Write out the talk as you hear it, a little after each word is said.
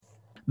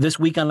This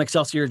week on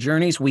Excelsior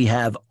Journeys, we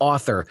have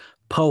author,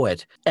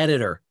 poet,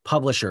 editor,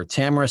 publisher,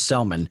 Tamara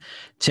Selman.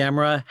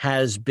 Tamara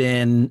has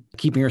been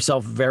keeping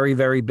herself very,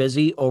 very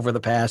busy over the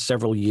past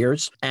several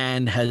years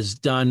and has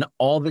done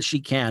all that she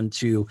can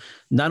to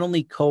not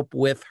only cope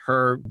with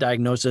her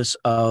diagnosis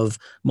of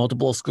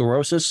multiple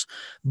sclerosis,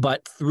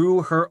 but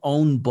through her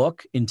own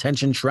book,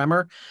 Intention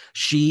Tremor,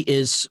 she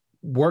is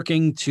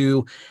working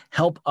to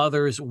help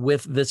others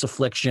with this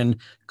affliction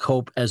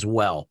cope as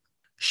well.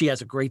 She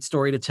has a great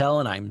story to tell,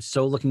 and I'm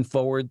so looking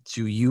forward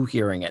to you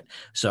hearing it.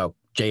 So,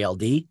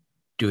 JLD,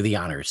 do the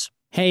honors.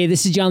 Hey,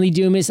 this is John Lee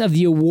Dumas of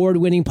the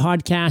award-winning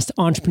podcast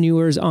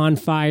Entrepreneurs on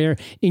Fire,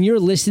 and you're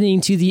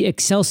listening to the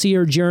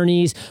Excelsior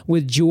Journeys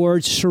with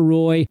George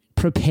Sirois.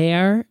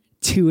 Prepare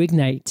to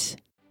ignite.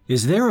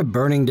 Is there a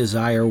burning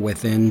desire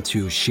within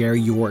to share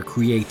your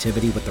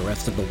creativity with the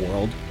rest of the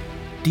world?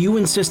 Do you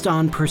insist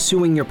on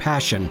pursuing your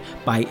passion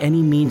by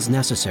any means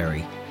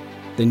necessary?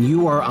 Then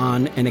you are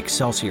on an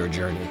Excelsior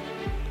journey,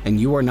 and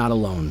you are not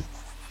alone.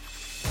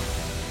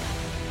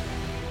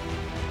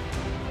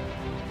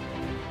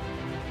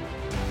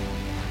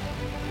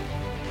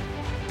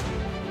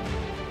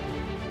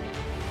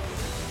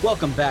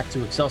 Welcome back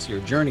to Excelsior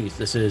Journeys.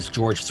 This is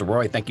George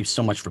Sirois. Thank you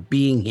so much for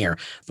being here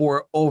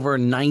for over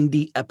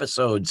 90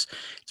 episodes.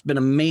 It's been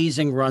an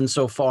amazing run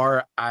so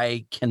far.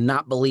 I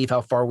cannot believe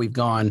how far we've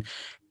gone,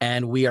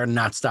 and we are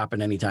not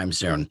stopping anytime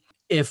soon.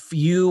 If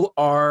you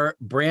are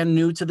brand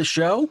new to the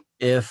show,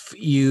 if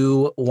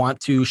you want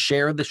to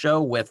share the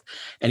show with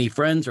any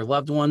friends or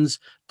loved ones,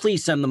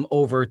 please send them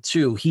over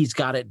to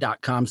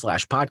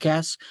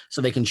he'sgotit.com/podcast so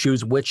they can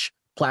choose which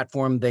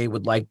platform they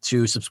would like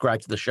to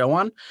subscribe to the show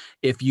on.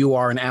 If you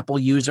are an Apple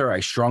user, I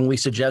strongly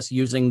suggest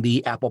using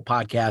the Apple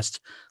Podcast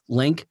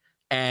link,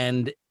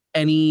 and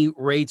any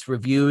rates,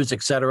 reviews,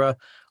 etc.,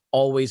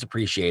 always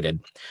appreciated.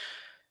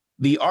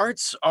 The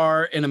arts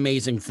are an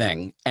amazing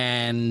thing,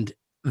 and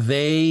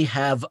they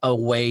have a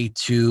way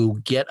to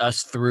get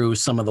us through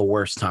some of the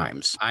worst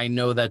times. I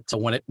know that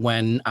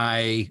when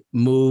I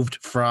moved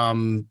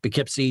from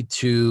Poughkeepsie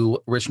to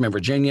Richmond,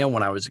 Virginia,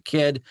 when I was a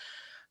kid,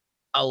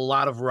 a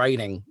lot of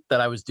writing that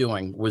I was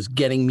doing was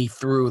getting me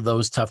through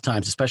those tough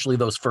times, especially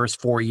those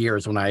first 4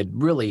 years when I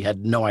really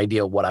had no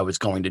idea what I was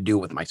going to do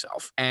with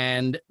myself.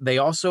 And they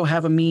also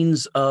have a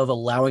means of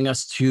allowing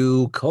us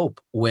to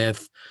cope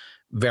with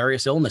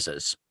various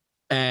illnesses.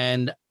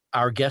 And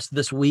our guest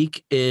this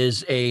week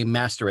is a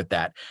master at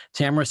that.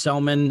 Tamara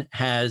Selman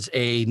has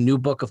a new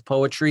book of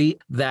poetry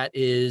that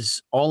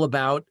is all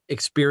about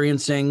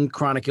experiencing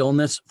chronic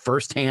illness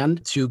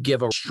firsthand to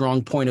give a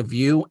strong point of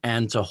view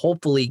and to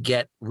hopefully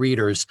get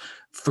readers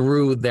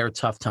through their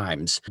tough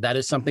times. That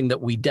is something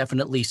that we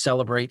definitely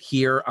celebrate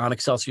here on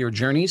Excelsior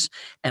Journeys,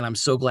 and I'm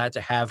so glad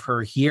to have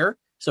her here.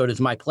 So it is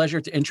my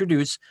pleasure to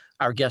introduce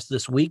our guest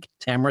this week,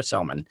 Tamara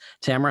Selman.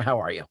 Tamara, how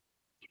are you?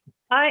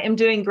 I am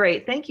doing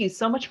great. Thank you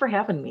so much for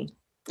having me.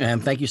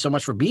 And thank you so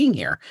much for being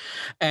here.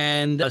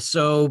 And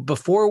so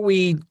before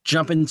we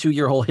jump into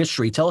your whole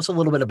history, tell us a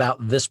little bit about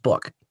this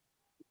book.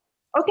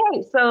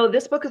 Okay, so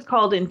this book is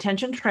called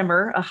Intention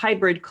Tremor, a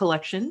hybrid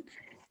collection.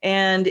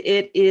 And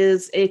it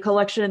is a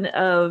collection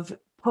of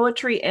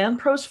poetry and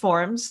prose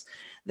forms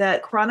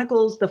that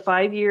chronicles the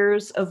 5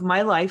 years of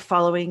my life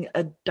following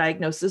a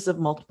diagnosis of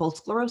multiple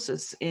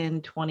sclerosis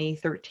in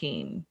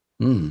 2013.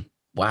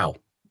 Wow.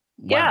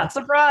 Yeah,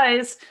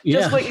 surprise.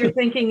 Just what you're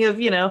thinking of,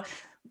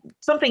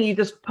 something you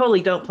just totally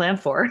don't plan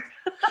for.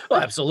 Well,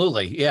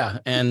 absolutely. Yeah.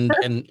 And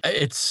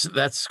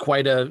that's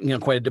quite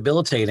a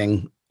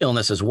debilitating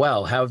illness as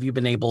well. How have you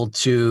been able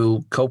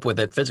to cope with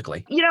it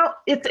physically?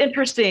 It's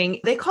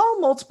interesting. They call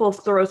multiple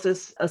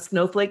sclerosis a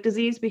snowflake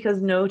disease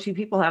because no two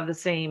people have the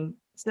same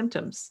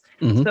symptoms.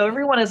 Mm-hmm. So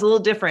everyone is a little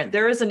different.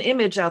 There is an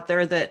image out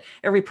there that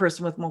every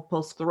person with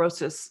multiple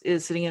sclerosis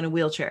is sitting in a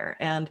wheelchair,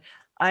 and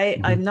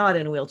I'm not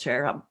in a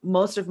wheelchair.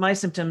 Most of my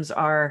symptoms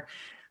are,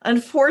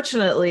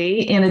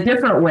 unfortunately, in a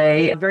different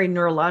way, very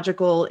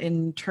neurological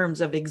in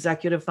terms of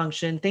executive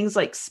function, things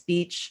like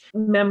speech,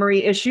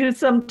 memory issues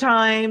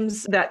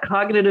sometimes, that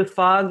cognitive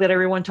fog that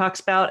everyone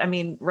talks about. I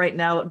mean, right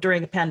now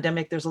during a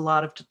pandemic, there's a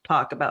lot of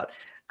talk about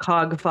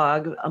cog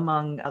fog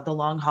among the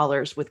long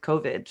haulers with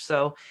COVID.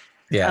 So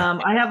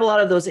I have a lot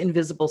of those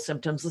invisible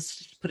symptoms, let's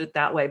just put it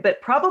that way. But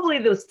probably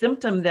the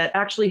symptom that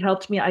actually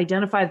helped me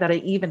identify that I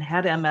even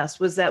had MS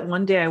was that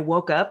one day I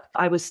woke up,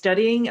 I was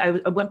studying, I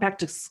went back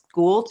to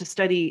school to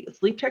study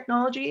sleep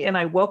technology, and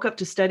I woke up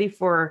to study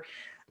for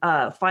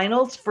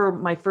finals for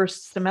my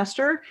first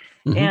semester,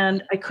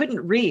 and I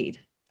couldn't read.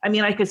 I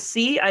mean, I could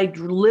see, I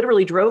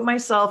literally drove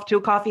myself to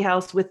a coffee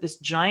house with this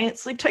giant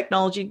sleep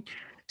technology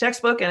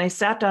textbook, and I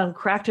sat down,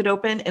 cracked it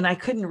open, and I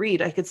couldn't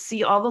read. I could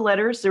see all the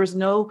letters. There was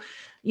no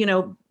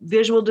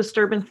visual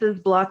disturbances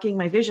blocking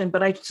my vision,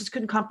 but I just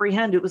couldn't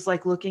comprehend. It was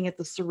like looking at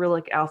the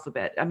Cyrillic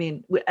alphabet. I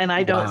mean, and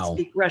I don't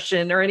speak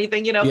Russian or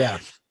anything, Yeah.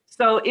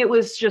 So it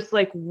was just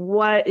like,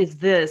 what is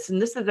this? And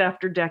this is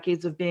after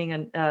decades of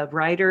being a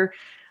writer,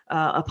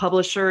 a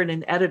publisher and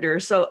an editor.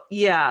 So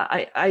yeah,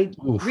 I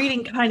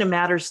reading kind of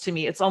matters to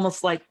me. It's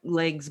almost like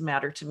legs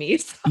matter to me.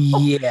 So,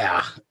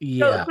 Yeah.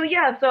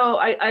 Yeah. So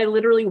I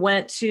literally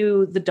went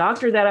to the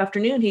doctor that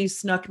afternoon. He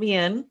snuck me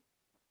in.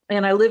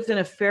 And I lived in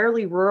a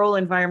fairly rural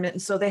environment.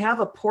 And so they have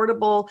a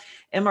portable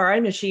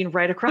MRI machine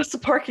right across the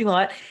parking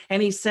lot.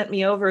 And he sent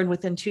me over. And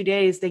within 2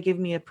 days, they gave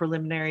me a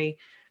preliminary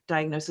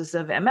diagnosis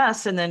of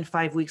MS. And then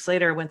 5 weeks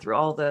later, I went through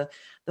all the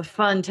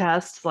fun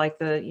tests, like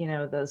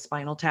the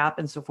spinal tap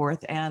and so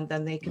forth. And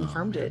then they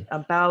confirmed it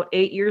about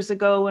 8 years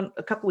ago and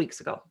a couple weeks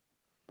ago.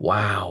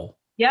 Wow.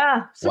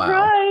 Yeah.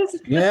 Surprise. Wow.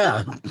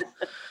 Yeah.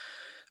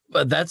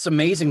 But that's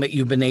amazing that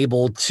you've been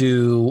able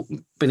to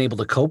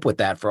cope with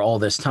that for all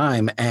this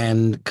time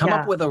and come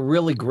up with a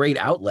really great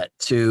outlet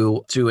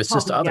to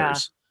assist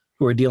others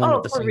who are dealing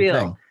with the same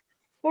thing.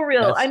 For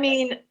real. I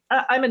mean,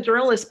 I'm a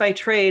journalist by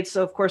trade.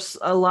 So of course,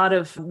 a lot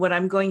of what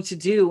I'm going to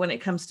do when it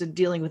comes to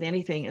dealing with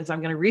anything is I'm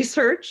going to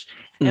research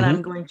and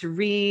I'm going to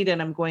read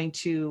and I'm going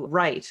to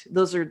write.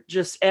 Those are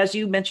just, as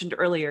you mentioned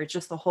earlier,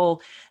 just the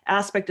whole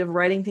aspect of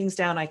writing things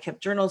down. I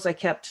kept journals, I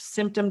kept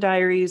symptom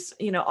diaries,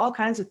 all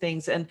kinds of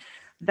things. And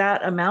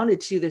that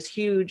amounted to this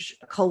huge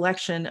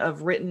collection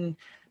of written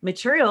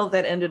material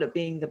that ended up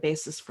being the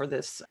basis for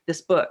this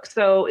book.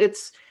 So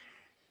it's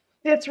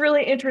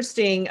really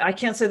interesting. I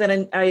can't say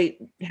that I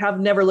have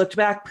never looked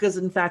back, because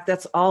in fact,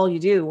 that's all you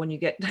do when you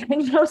get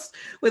diagnosed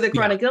with a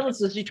chronic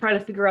illness is you try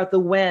to figure out the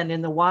when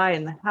and the why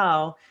and the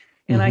how.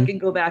 And I can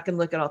go back and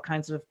look at all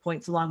kinds of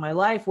points along my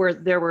life where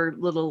there were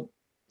little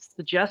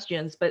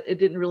suggestions, but it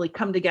didn't really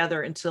come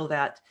together until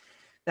that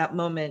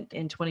moment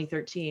in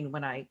 2013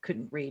 when I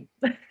couldn't read.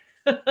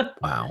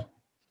 Wow.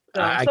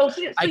 Go ahead.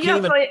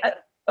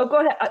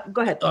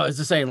 I was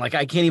just saying, like,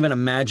 I can't even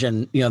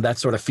imagine, that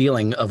sort of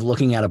feeling of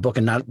looking at a book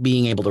and not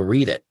being able to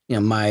read it.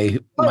 My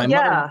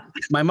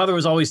mother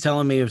was always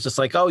telling me, it was just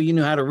like, oh, you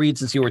knew how to read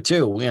since you were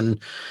 2. And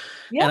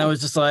I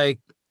was just like,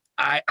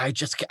 I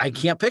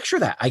can't picture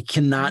that. I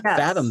cannot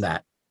fathom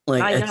that.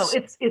 Like, I know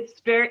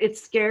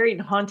it's scary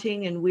and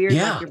haunting and weird.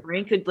 Yeah. Like your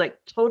brain could like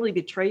totally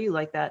betray you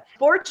like that.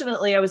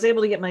 Fortunately, I was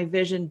able to get my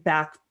vision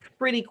back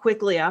pretty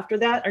quickly after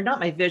that, or not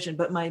my vision,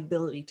 but my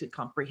ability to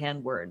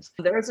comprehend words.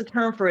 There is a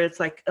term for it. It's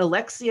like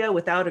alexia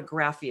without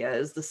agraphia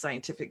is the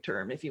scientific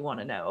term, if you want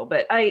to know.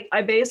 But I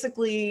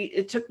basically,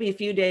 it took me a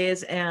few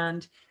days,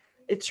 and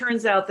it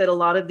turns out that a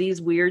lot of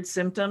these weird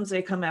symptoms,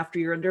 they come after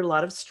you're under a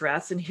lot of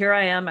stress. And here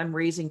I am, I'm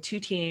raising 2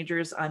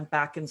 teenagers. I'm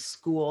back in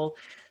school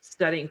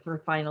studying for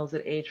finals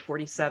at age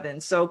 47.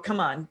 So come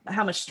on,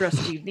 how much stress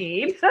do you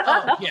need?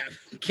 Oh yeah,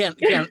 can't.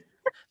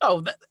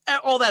 Oh,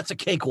 that's a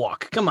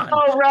cakewalk. Come on.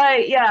 Oh,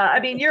 right. Yeah. I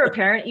mean, you're a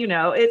parent,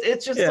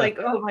 it's just like,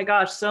 oh my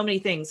gosh, so many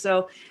things.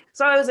 So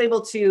I was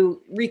able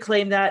to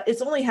reclaim that.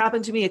 It's only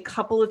happened to me a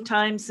couple of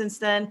times since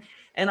then.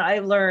 And I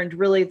learned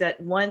really that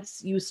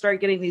once you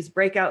start getting these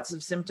breakouts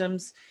of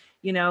symptoms,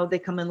 they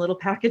come in little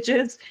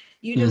packages.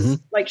 You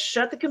just like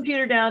shut the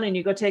computer down and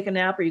you go take a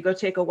nap or you go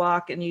take a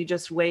walk and you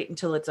just wait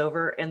until it's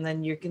over, and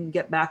then you can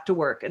get back to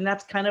work. And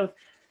that's kind of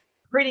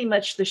pretty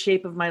much the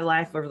shape of my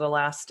life over the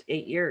last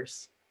 8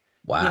 years.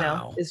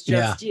 Wow. It's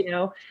just,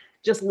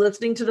 just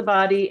listening to the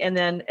body and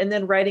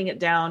then writing it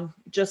down,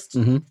 just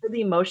for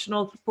the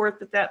emotional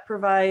support that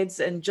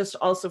provides, and just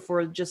also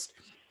for just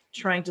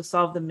trying to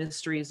solve the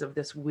mysteries of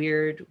this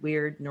weird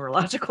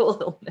neurological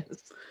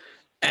illness.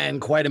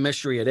 And quite a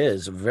mystery it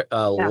is.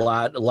 A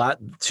lot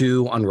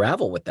to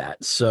unravel with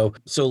that. So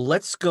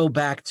let's go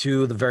back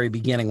to the very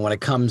beginning when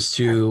it comes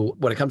to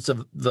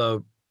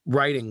the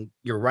writing,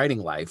 your writing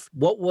life.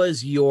 What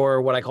was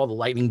your, what I call the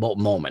lightning bolt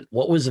moment?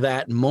 What was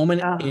that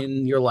moment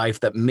in your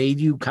life that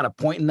made you kind of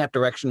point in that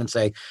direction and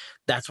say,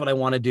 that's what I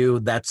want to do.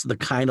 That's the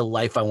kind of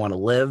life I want to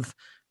live.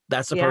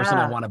 That's the person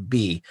I want to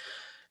be.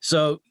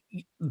 So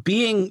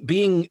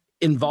being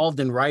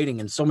involved in writing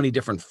in so many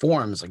different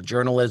forms, like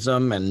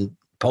journalism and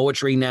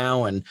poetry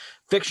now and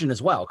fiction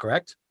as well,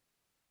 correct?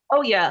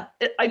 Oh yeah,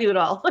 I do it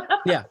all.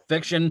 Yeah,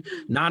 fiction,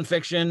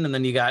 nonfiction,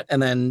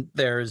 and then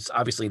there's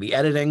obviously the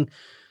editing.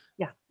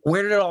 Yeah.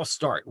 Where did it all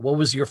start? What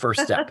was your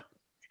first step?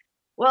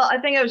 Well, I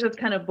think I was just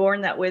kind of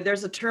born that way.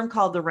 There's a term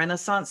called the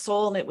Renaissance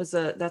soul,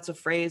 and that's a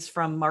phrase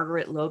from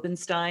Margaret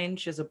Lobenstein.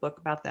 She has a book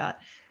about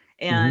that.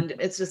 And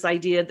it's this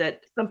idea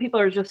that some people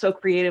are just so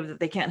creative that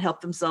they can't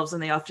help themselves,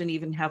 and they often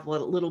even have a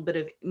little bit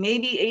of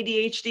maybe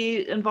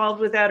ADHD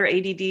involved with that, or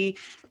ADD,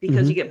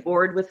 because you get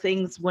bored with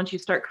things. Once you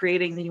start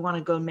creating, then you want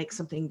to go make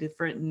something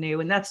different and new.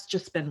 And that's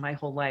just been my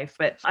whole life.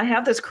 But I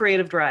have this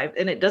creative drive,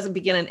 and it doesn't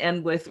begin and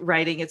end with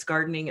writing. It's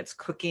gardening, it's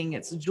cooking,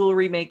 it's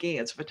jewelry making,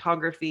 it's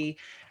photography.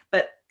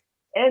 But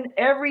in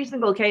every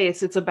single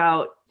case, it's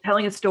about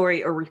telling a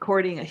story or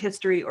recording a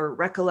history or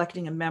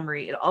recollecting a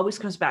memory. It always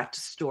comes back to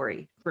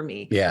story for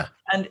me. Yeah.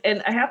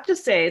 And I have to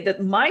say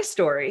that my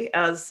story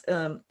as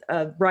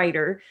a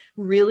writer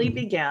really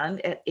began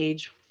at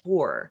age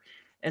 4.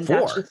 And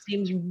that just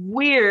seems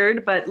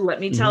weird, but let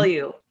me tell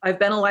you, I've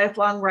been a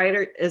lifelong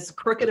writer. As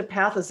crooked a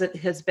path as it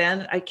has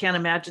been, I can't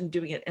imagine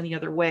doing it any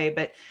other way.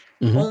 But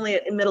only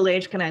at middle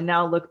age can I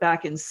now look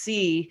back and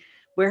see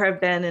where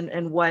I've been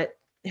and what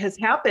has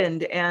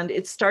happened. And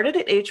it started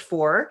at age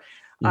 4.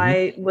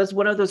 I was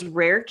one of those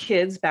rare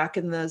kids back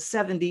in the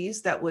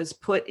 70s that was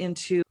put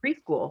into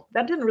preschool.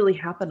 That didn't really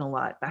happen a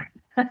lot back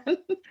then.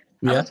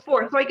 I was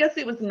 4. So I guess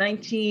it was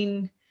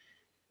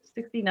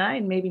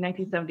 1969, maybe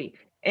 1970.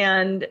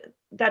 And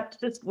that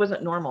just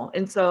wasn't normal.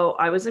 And so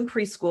I was in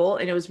preschool,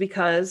 and it was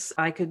because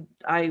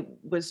I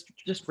was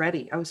just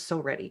ready. I was so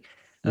ready.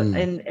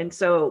 And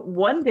so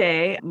one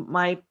day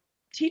my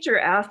teacher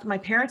asked my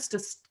parents to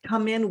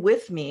come in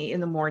with me in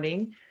the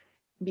morning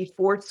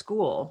before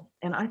school.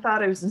 And I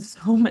thought I was in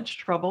so much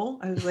trouble.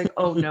 I was like,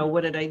 oh no,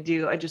 what did I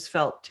do? I just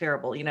felt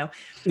terrible,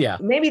 Yeah.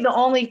 Maybe the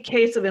only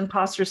case of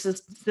imposter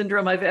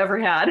syndrome I've ever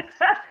had.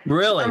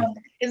 Really?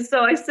 And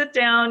so I sit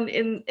down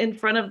in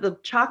front of the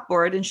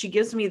chalkboard, and she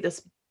gives me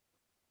this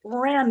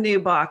brand new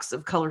box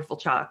of colorful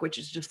chalk, which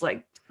is just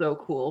like so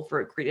cool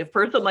for a creative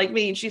person like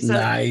me. And she said,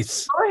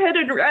 nice. Go ahead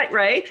and write,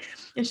 right?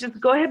 And she said,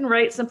 go ahead and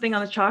write something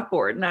on the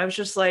chalkboard. And I was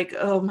just like,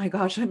 oh my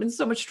gosh, I'm in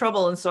so much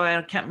trouble. And so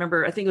I can't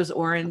remember, I think it was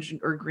orange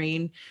or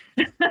green.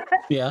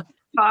 Yeah.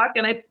 Chalk.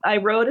 And I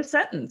wrote a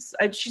sentence.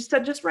 She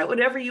said, just write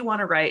whatever you want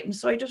to write. And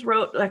so I just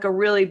wrote like a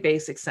really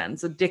basic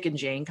sentence, a Dick and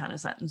Jane kind of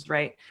sentence,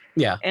 right?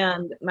 Yeah.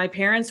 And my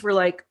parents were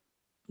like,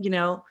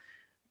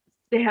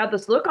 they had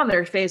this look on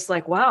their face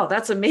like, wow,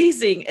 that's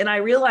amazing. And I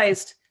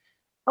realized,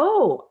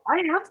 oh,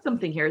 I have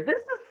something here.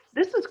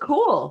 This is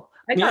cool.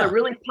 I got a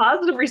really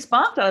positive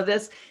response out of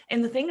this.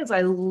 And the thing is,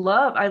 I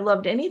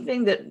loved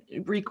anything that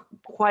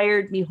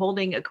required me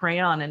holding a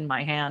crayon in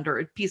my hand or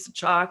a piece of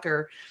chalk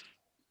or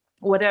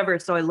whatever.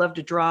 So I love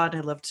to draw and I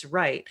love to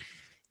write.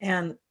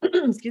 And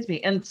excuse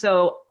me. And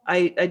so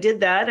I did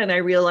that, and I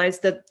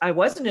realized that I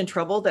wasn't in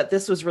trouble, that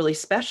this was really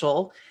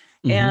special.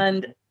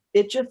 And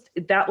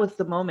that was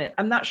the moment.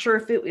 I'm not sure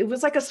if it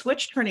was like a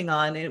switch turning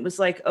on, and it was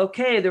like,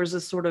 okay, there was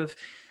a sort of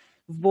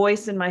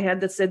voice in my head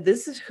that said,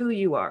 this is who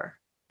you are.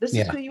 This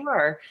is who you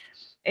are.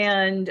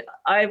 And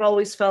I've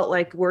always felt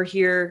like we're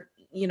here.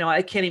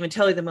 I can't even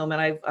tell you the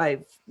moment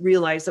I've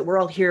realized that we're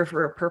all here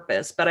for a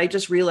purpose, but I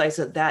just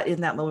realized that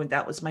in that moment,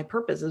 that was my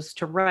purpose, is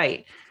to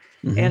write.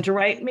 And to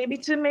write, maybe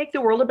to make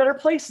the world a better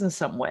place in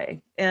some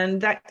way.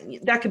 And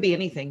that could be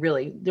anything,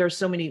 really. There's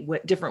so many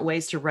different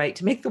ways to write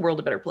to make the world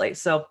a better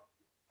place. So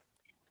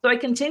I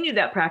continued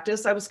that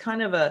practice. I was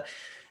kind of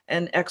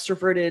an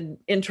extroverted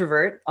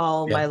introvert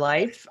all my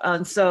life.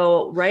 And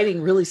so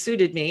writing really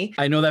suited me.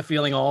 I know that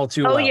feeling all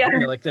too well. Yeah.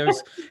 Like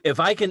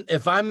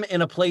if I'm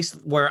in a place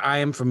where I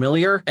am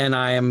familiar and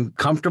I am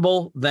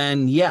comfortable,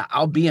 then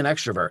I'll be an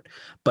extrovert.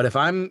 But if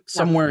I'm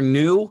somewhere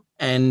new,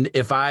 and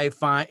if I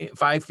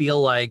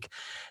feel like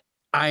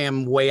I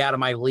am way out of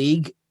my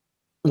league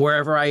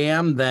wherever I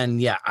am,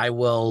 then I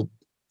will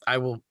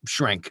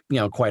shrink,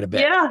 quite a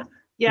bit.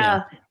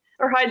 Yeah.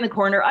 Or hide in the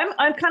corner.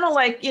 I'm kind of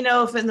like,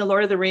 if in the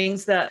Lord of the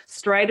Rings, that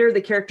Strider,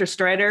 the character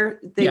Strider,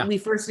 we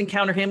first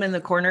encounter him in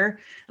the corner.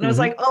 And I was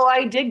like, oh,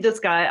 I dig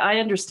this guy. I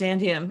understand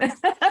him.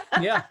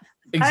 Yeah,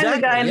 exactly. I'm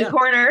the guy in the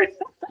corner.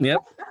 Yep.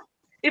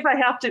 If I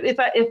have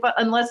to,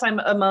 unless I'm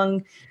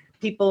among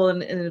people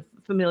in a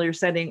familiar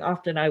setting,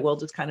 often I will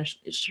just kind of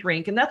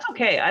shrink, and that's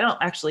okay. I don't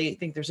actually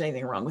think there's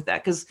anything wrong with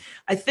that, because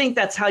I think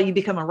that's how you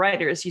become a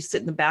writer, is you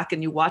sit in the back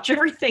and you watch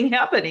everything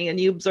happening and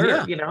you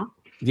observe,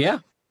 Yeah.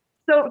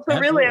 So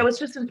really, I was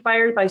just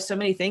inspired by so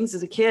many things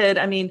as a kid.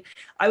 I mean,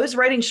 I was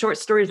writing short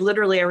stories,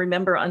 literally, I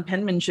remember, on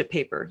penmanship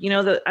paper.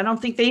 I don't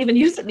think they even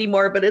use it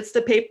anymore, but it's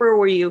the paper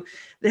where it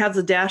has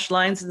the dashed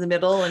lines in the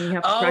middle, and you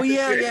have to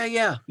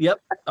yeah.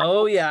 Yep.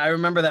 Oh yeah, I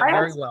remember that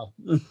very well.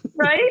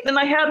 Right? And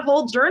I had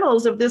whole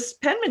journals of this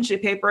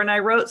penmanship paper, and I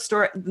wrote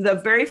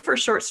the very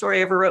first short story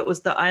I ever wrote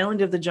was The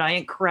Island of the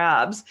Giant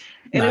Crabs.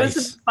 And It was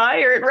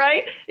inspired,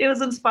 right? It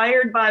was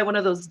inspired by one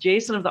of those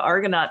Jason of the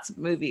Argonauts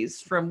movies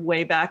from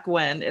way back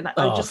when. And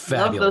I just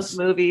love those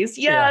movies.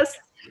 Yes.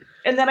 Yeah.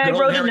 And then I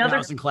wrote another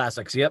Harryhausen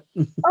classics. Yep.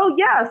 Oh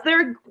yes,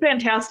 they're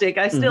fantastic.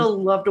 I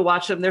still love to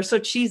watch them. They're so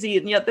cheesy,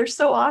 and yet they're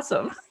so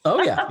awesome.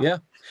 Oh yeah.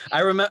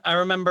 I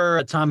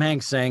remember Tom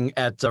Hanks saying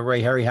at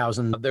Ray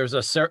Harryhausen, there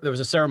was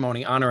a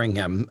ceremony honoring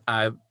him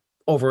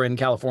over in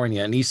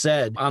California, and he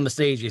said on the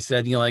stage,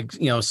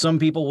 some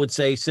people would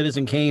say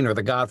Citizen Kane or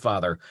The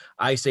Godfather.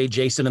 I say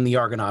Jason and the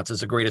Argonauts is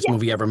the greatest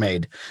movie ever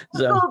made.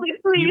 So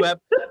you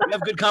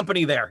have good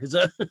company there.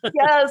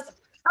 Yes.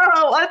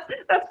 Oh,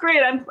 that's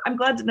great. I'm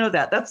glad to know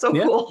that. That's so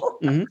cool.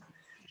 And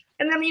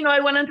then, I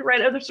went on to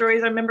write other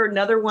stories. I remember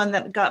another one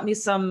that got me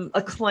some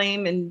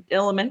acclaim in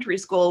elementary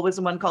school was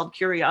one called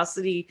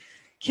Curiosity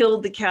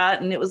Killed the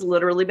Cat. And it was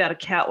literally about a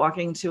cat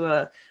walking to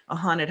a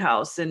haunted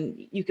house. And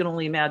you can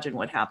only imagine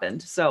what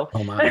happened. So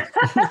oh my.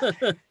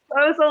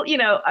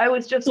 I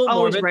was just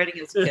always morbid.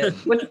 writing as a kid.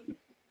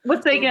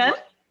 What's that again?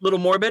 Little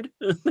morbid?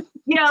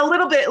 Yeah, a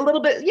little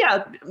bit.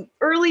 Yeah.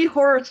 Early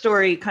horror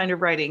story kind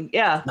of writing.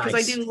 Yeah. Because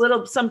nice.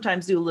 I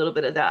sometimes do a little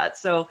bit of that.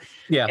 So,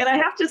 yeah. And I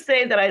have to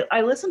say that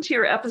I listened to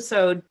your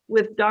episode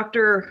with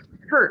Dr.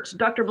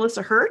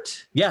 Melissa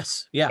Hurt.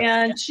 Yes. Yeah.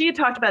 And she had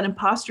talked about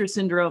imposter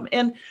syndrome,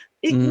 and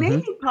it made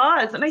me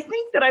pause. And I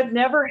think that I've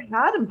never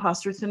had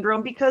imposter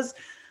syndrome because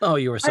Oh,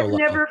 you were so I've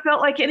lucky. never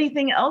felt like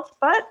anything else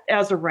but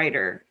as a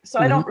writer.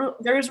 So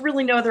there's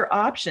really no other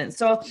option.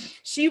 So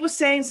she was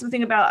saying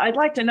something about, I'd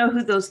like to know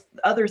who those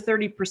other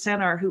 30%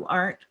 are who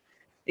aren't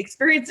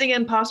experiencing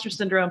imposter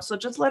syndrome. So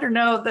just let her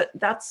know that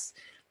that's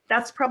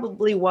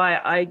probably why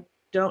I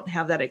don't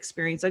have that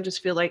experience. I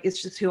just feel like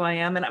it's just who I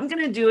am, and I'm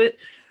going to do it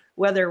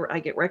whether I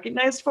get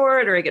recognized for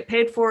it or I get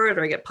paid for it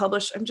or I get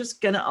published. I'm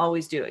just going to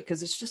always do it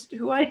because it's just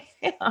who I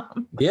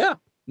am. Yeah.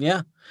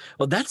 Yeah.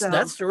 Well,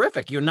 that's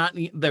terrific. You're not,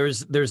 there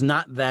isn't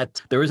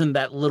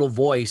that little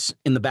voice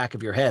in the back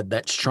of your head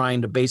that's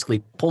trying to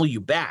basically pull you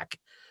back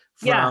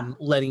from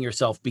letting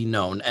yourself be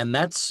known. And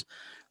that's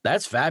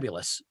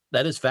fabulous.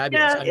 That is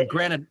fabulous. Yeah,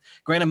 Granted,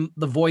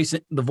 the voice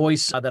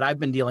that I've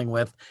been dealing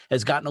with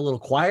has gotten a little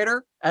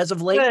quieter as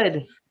of late.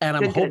 Good. And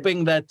I'm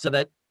hoping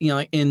that,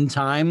 in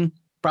time,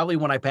 probably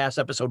when I pass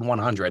episode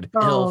 100,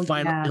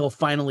 he'll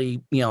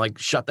finally,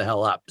 shut the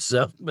hell up.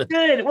 So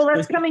good. Well,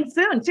 that's coming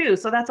soon too.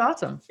 So that's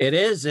awesome. It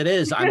is.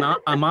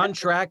 I'm on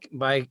track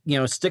by,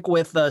 stick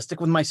with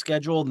my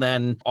schedule.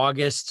 Then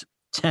August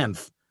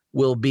 10th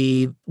will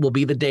be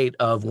the date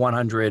of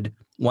 100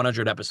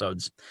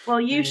 episodes. Well,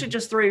 you should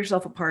just throw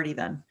yourself a party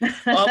then.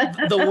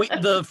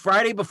 The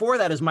Friday before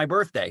that is my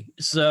birthday.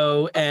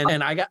 So,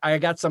 and I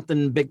got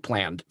something big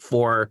planned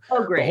for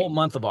the whole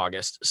month of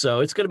August. So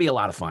it's going to be a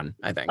lot of fun,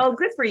 I think. Oh,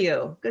 good for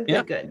you.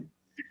 Good.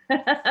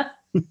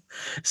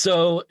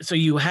 So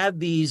you had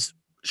these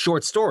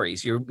short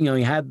stories, you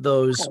had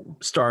those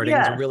starting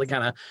to really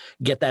kind of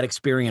get that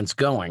experience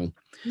going.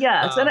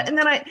 Yes. And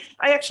then I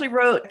actually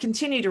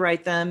continue to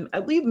write them.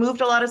 We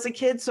moved a lot as a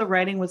kid. So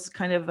writing was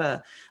kind of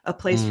a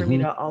place for me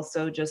to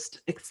also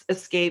just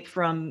escape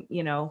from,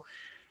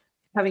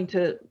 having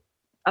to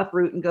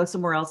uproot and go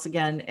somewhere else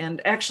again.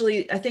 And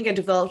actually, I think I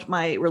developed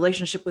my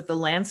relationship with the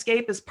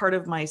landscape as part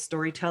of my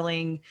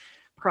storytelling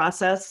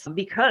process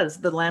because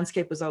the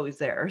landscape was always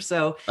there.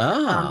 So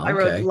I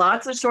wrote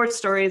lots of short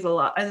stories, a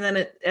lot. And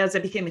then as I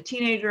became a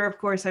teenager, of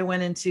course, I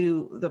went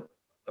into the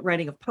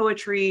writing of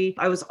poetry.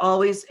 I was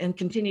always and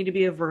continue to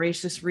be a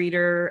voracious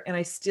reader. And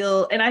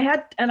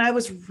I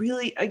was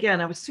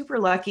super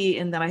lucky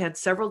in that I had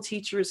several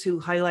teachers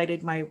who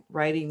highlighted my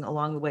writing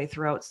along the way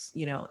throughout,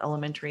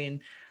 elementary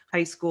and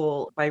high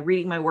school by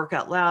reading my work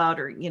out loud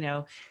or,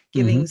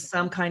 giving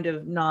some kind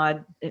of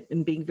nod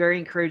and being very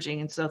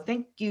encouraging. And so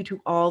thank you to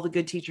all the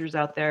good teachers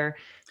out there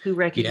who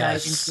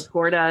recognize and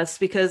support us,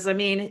 because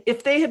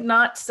if they had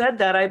not said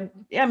that,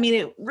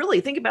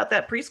 really think about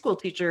that preschool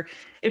teacher.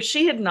 If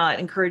she had not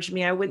encouraged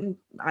me, I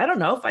don't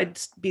know if I'd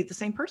be the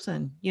same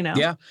person,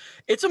 Yeah.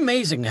 It's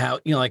amazing how,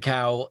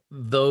 how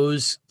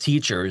those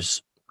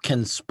teachers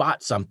can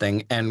spot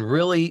something and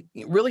really,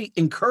 really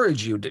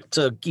encourage you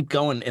to keep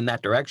going in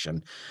that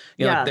direction.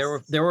 There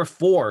were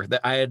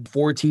I had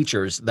four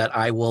teachers that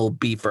I will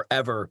be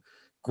forever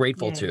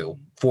grateful to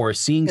for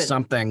seeing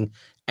something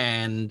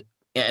and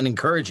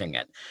encouraging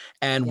it.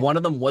 And one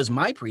of them was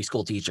my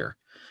preschool teacher,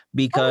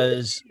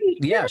 because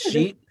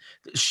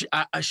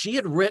she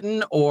had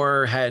written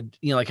or had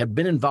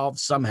been involved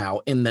somehow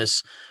in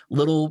this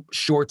little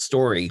short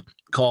story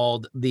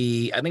called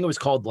the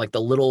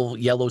Little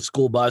Yellow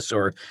School Bus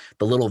or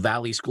the Little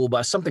Valley School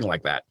Bus, something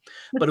like that.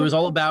 But it was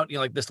all about,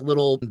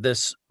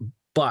 this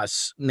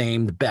bus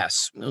named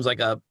Bess. It was like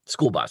a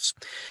school bus.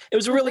 It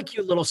was a really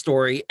cute little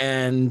story.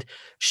 And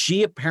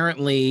she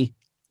apparently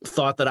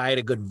thought that I had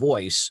a good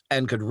voice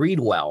and could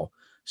read well.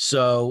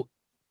 So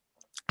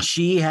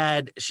she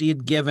had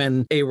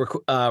given a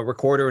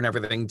recorder and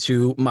everything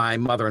to my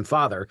mother and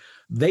father.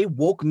 They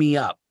woke me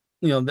up.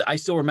 I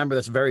still remember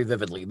this very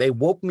vividly. They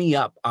woke me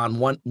up on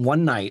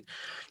one night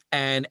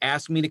and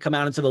asked me to come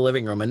out into the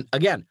living room. And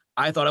again,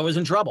 I thought I was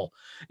in trouble.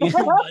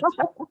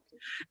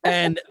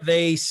 And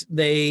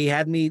they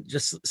had me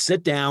just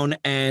sit down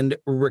and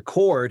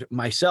record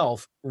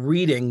myself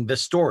reading the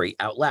story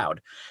out loud.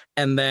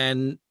 And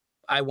then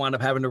I wound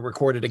up having to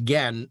record it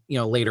again,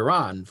 later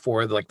on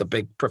for the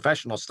big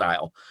professional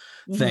style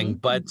thing.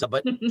 But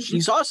she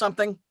saw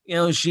something,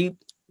 and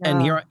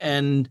here I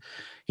am.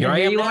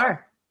 You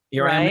are.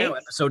 Here I am now,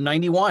 episode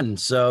 91.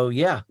 So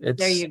yeah,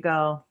 there you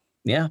go.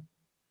 Yeah.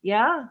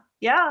 Yeah.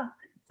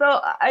 So,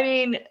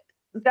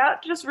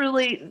 that just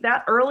really,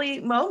 that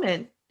early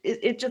moment,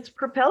 it just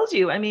propels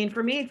you.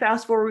 For me,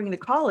 fast forwarding to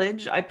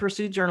college, I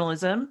pursued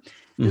journalism.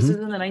 This is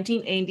in the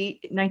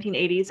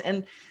 1980s.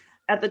 And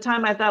at the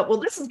time I thought, well,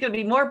 this is going to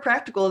be more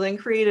practical than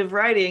creative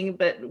writing,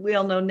 but we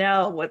all know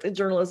now what the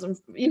journalism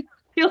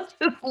feels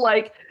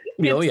like.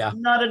 It's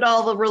not at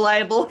all the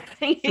reliable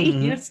thing it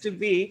used to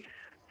be.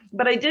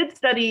 But I did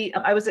study,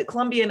 I was at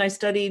Columbia and I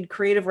studied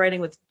creative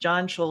writing with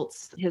John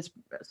Schultz. His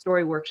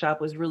story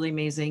workshop was really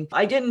amazing.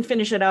 I didn't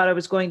finish it out. I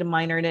was going to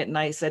minor in it. And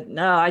I said,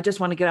 no, I just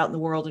want to get out in the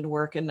world and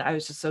work. And I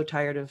was just so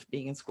tired of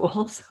being in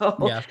school.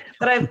 But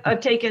I've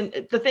taken,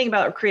 the thing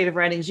about creative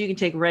writing is you can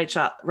take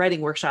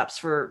writing workshops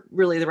for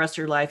really the rest of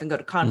your life and go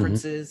to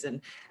conferences. And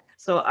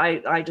so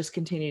I just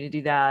continue to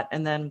do that.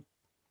 And then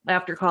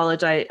after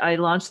college, I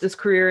launched this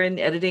career in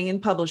editing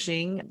and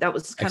publishing. That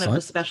was kind of a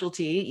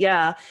specialty.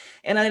 Yeah.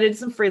 And I did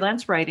some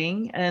freelance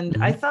writing.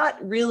 And I thought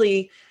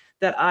really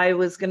that I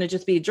was going to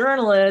just be a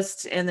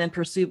journalist and then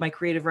pursue my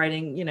creative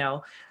writing,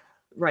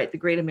 write the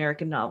great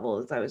American novel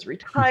as I was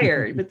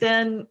retired. But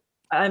then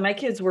my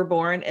kids were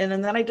born. And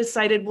then I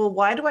decided, well,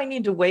 why do I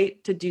need to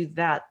wait to do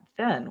that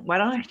then? Why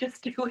don't I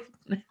just do it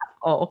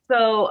now?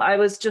 So I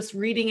was just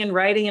reading and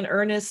writing in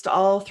earnest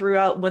all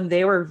throughout when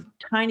they were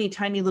tiny,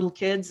 tiny little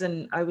kids.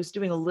 And I was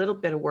doing a little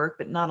bit of work,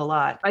 but not a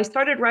lot. I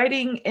started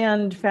writing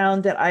and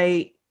found that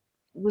I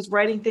was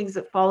writing things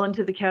that fall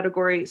into the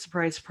category,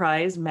 surprise,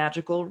 surprise,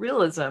 magical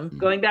realism.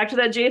 Going back to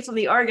that Jason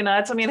the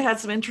Argonauts, I mean, it had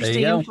some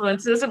interesting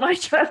influences in my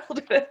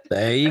childhood.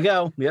 There you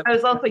go. Yep. I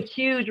was also a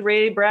huge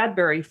Ray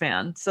Bradbury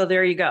fan. So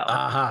there you go.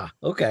 Aha.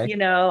 Okay.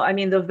 I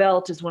mean, The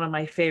Veldt is one of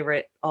my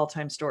favorite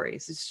all-time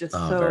stories. It's just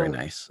so very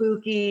nice.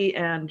 spooky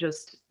and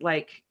just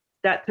like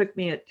that took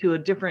me to a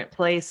different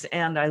place.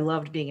 And I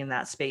loved being in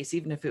that space,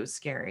 even if it was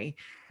scary.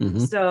 Mm-hmm.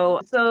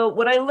 So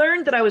when I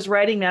learned that I was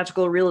writing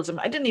magical realism,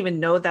 I didn't even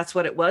know that's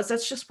what it was.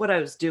 That's just what I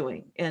was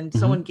doing. And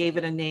someone gave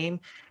it a name.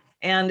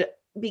 And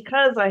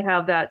because I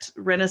have that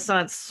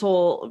Renaissance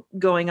soul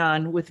going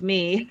on with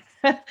me,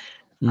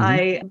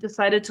 I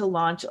decided to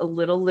launch a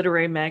little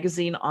literary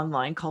magazine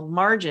online called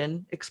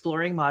Margin,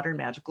 Exploring Modern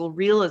Magical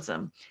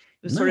Realism.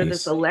 It was sort of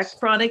this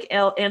electronic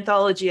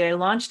anthology. I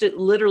launched it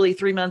literally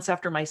 3 months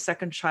after my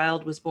second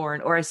child was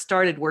born, or I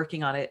started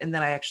working on it. And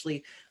then I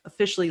actually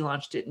officially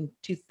launched it in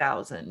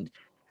 2000.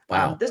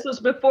 Wow. This was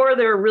before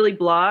there were really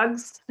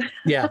blogs.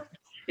 Yeah.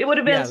 It would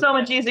have been so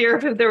much easier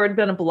if there had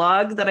been a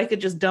blog that I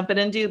could just dump it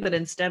into, but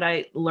instead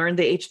I learned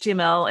the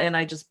HTML and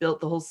I just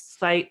built the whole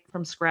site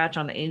from scratch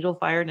on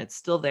Angelfire, and it's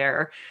still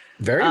there.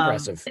 Very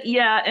impressive.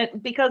 Yeah,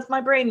 and because my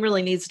brain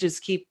really needs to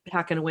just keep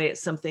hacking away at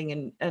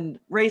something, and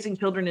raising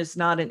children is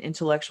not an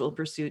intellectual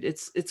pursuit.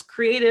 It's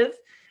creative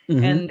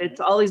and it's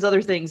all these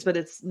other things, but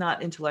it's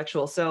not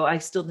intellectual. So I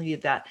still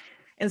needed that.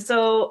 And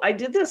so I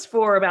did this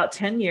for about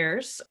 10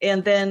 years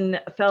and then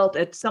felt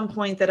at some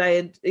point that I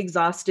had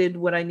exhausted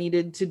what I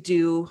needed to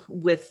do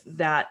with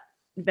that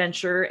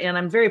venture. And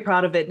I'm very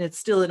proud of it. And it's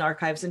still in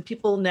archives, and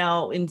people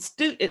now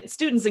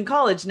students in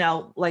college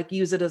now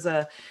use it as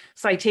a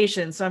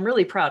citation. So I'm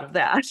really proud of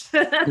that.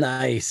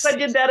 Nice. So I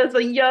did that as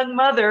a young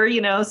mother,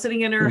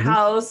 sitting in her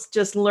house,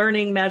 just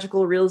learning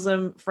magical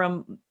realism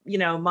from,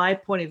 my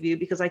point of view,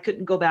 because I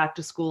couldn't go back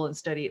to school and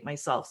study it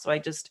myself. So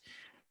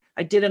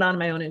I did it on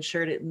my own and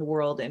shared it in the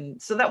world.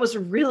 And so that was a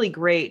really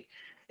great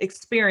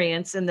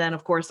experience. And then,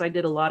 of course, I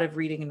did a lot of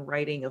reading and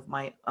writing of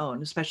my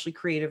own, especially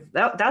creative.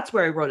 That's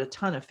where I wrote a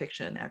ton of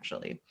fiction,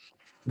 actually.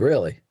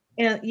 Really?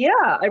 And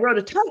yeah, I wrote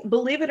a ton,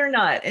 believe it or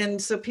not.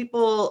 And so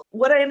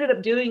what I ended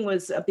up doing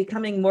was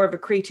becoming more of a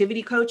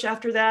creativity coach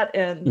after that,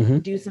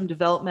 and do some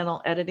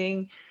developmental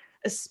editing,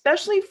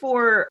 especially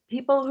for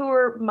people who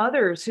are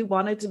mothers who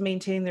wanted to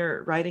maintain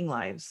their writing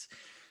lives.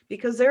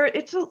 Because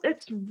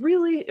it's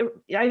really,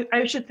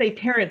 I should say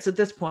parents at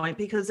this point,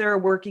 because there are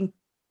working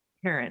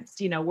parents,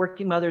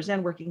 working mothers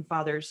and working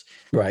fathers,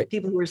 right?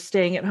 People who are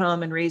staying at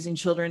home and raising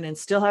children and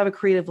still have a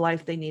creative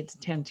life they need to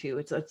tend to.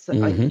 It's its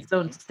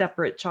own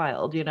separate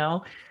child,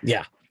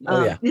 Yeah.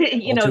 Oh,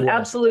 yeah.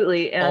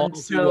 Absolutely. And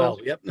so,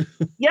 yep.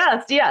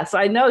 yes,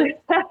 I know.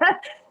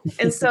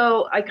 And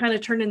so I kind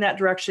of turned in that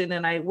direction,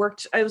 and I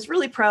was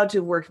really proud to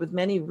have worked with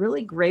many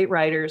really great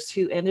writers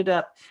who ended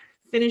up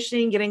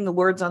finishing, getting the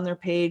words on their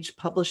page,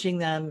 publishing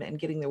them, and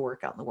getting their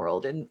work out in the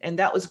world. And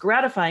that was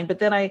gratifying. But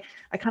then I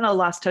kind of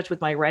lost touch with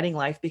my writing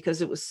life,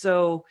 because it was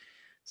so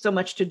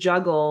much to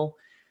juggle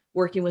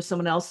working with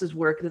someone else's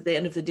work that at the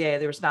end of the day,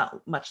 there was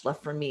not much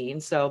left for me.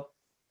 And so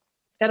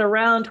at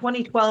around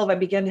 2012, I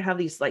began to have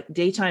these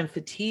daytime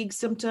fatigue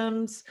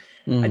symptoms.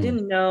 I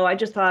didn't know. I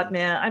just thought,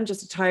 man, I'm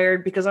just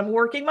tired because I'm a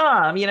working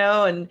mom,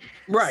 and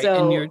right.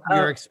 So, and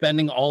you're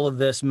expending all of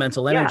this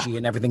mental energy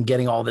and everything,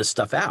 getting all this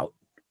stuff out.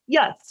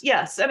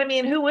 Yes. And I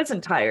mean, who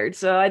wasn't tired?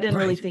 So I didn't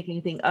really think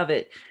anything of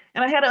it.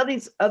 And I had all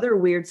these other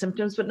weird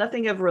symptoms, but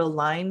nothing ever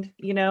aligned,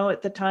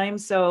 at the time.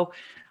 So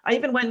I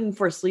even went in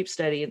for a sleep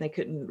study, and they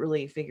couldn't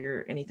really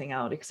figure anything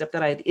out, except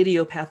that I had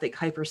idiopathic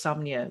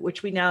hypersomnia,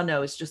 which we now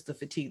know is just the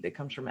fatigue that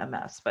comes from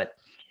MS. But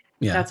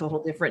that's a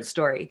whole different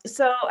story.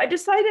 So I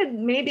decided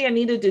maybe I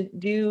needed to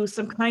do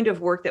some kind of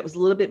work that was a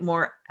little bit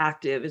more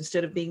active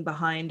instead of being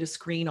behind a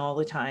screen all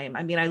the time.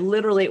 I mean, I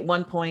literally at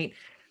one point,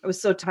 I was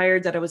so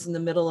tired that I was in the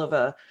middle of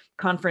a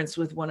conference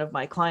with one of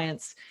my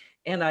clients,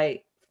 and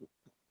I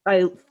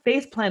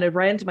face planted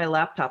right into my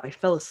laptop. I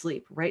fell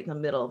asleep right in the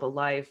middle of a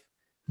live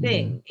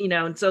thing,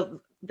 and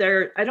so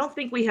I don't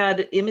think we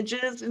had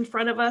images in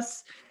front of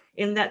us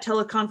in that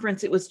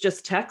teleconference. It was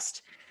just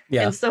text.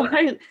 Yeah. And so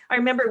I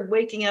remember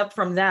waking up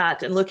from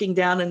that and looking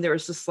down, and there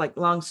was this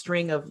long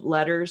string of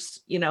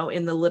letters, in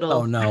the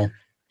little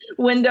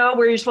window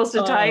where you're supposed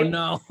to type.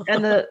 No.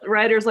 And the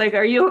writer's like,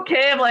 "Are you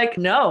okay?" I'm like,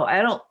 "No,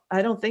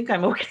 I don't think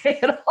I'm okay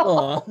at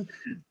all."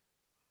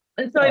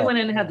 And so I went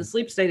in and had the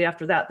sleep study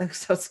after that.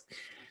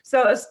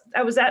 So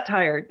I was that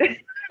tired.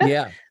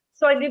 Yeah.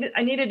 So I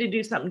needed to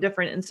do something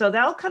different. And so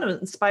that kind of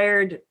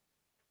inspired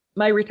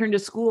my return to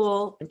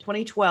school in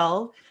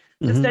 2012.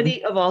 to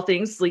study, of all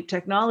things, sleep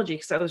technology,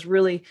 because I was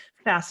really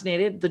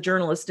fascinated. The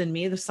journalist in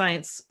me, the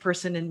science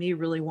person in me,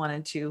 really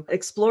wanted to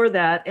explore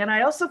that. And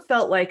I also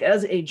felt like,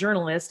 as a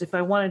journalist, if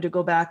I wanted to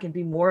go back and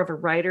be more of a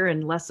writer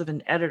and less of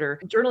an editor,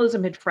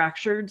 journalism had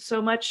fractured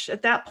so much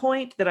at that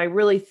point that I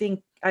really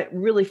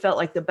felt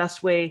like the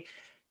best way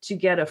to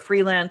get a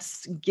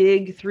freelance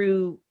gig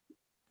through,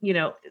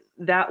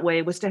 that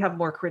way, was to have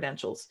more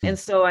credentials. And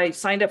so I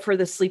signed up for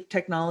the sleep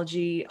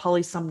technology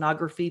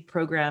polysomnography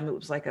program. It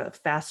was like a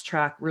fast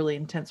track, really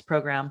intense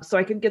program, so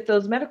I could get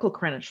those medical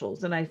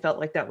credentials. And I felt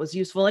like that was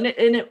useful. And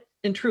it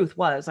in truth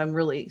was. I'm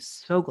really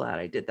so glad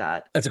I did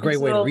that. That's a great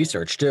way to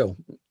research too.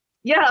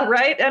 Yeah,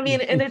 right. I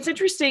mean, and it's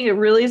interesting. It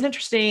really is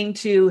interesting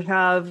to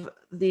have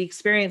the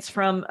experience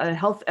from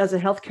as a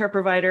healthcare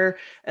provider,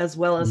 as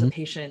well as a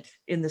patient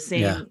in the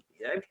same. Yeah.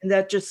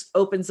 That just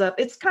opens up.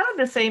 It's kind of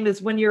the same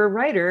as when you're a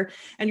writer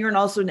and you're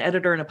also an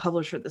editor and a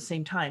publisher at the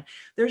same time.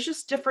 There's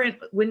just different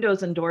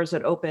windows and doors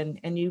that open,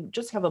 and you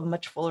just have a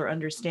much fuller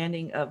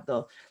understanding of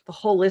the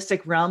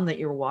holistic realm that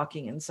you're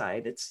walking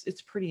inside.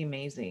 It's pretty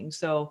amazing.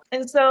 So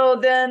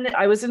then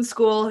I was in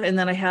school, and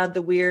then I had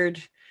the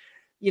weird,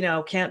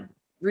 can't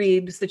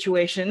read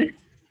situation.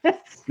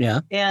 Yeah.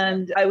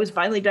 And I was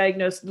finally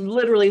diagnosed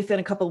literally within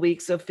a couple of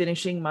weeks of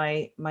finishing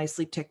my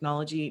sleep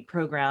technology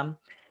program.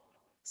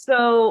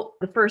 So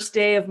the first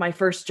day of my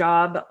first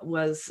job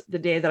was the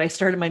day that I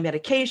started my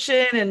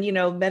medication, and,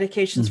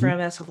 medications for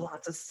MS have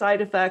lots of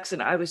side effects.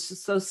 And I was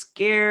just so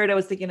scared. I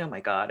was thinking, oh my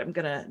God, I'm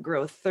going to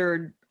grow a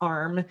third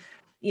arm,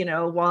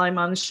 while I'm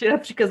on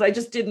shift, because I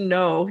just didn't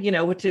know,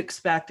 what to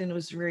expect. And it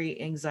was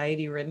very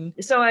anxiety ridden.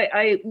 So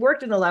I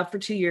worked in the lab for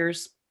 2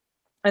 years.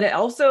 And I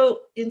also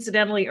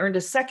incidentally earned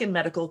a second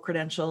medical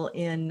credential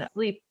in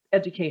sleep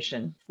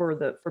education for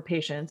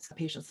patient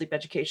sleep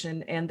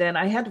education. And then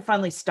I had to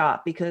finally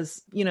stop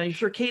because, your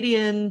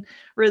circadian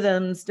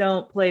rhythms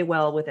don't play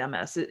well with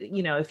MS.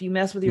 If you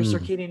mess with your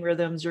circadian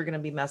rhythms, you're going to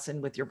be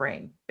messing with your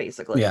brain,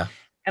 basically. Yeah.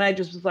 And I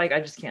just was like, I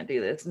just can't do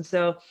this. And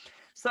so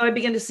I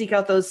began to seek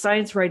out those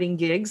science writing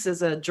gigs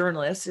as a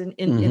journalist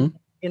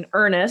in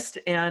earnest,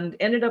 and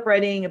ended up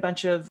writing a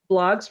bunch of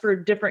blogs for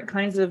different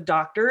kinds of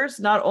doctors,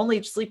 not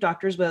only sleep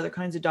doctors, but other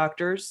kinds of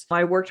doctors.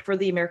 I worked for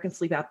the American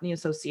Sleep Apnea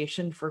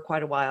Association for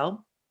quite a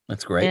while.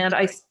 That's great. And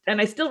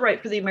I still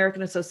write for the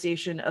American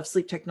Association of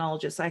Sleep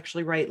Technologists. I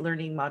actually write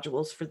learning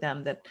modules for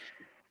them that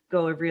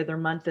go every other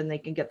month, and they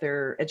can get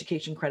their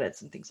education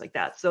credits and things like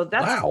that. So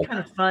that's kind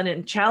of fun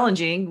and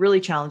challenging,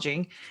 really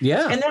challenging.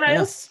 Yeah. And then I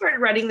also started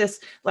writing this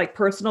like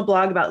personal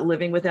blog about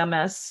living with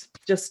MS,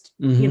 just,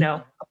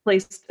 a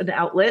place, an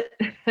outlet,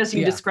 as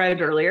you described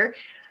earlier.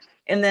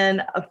 And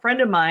then a friend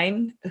of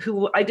mine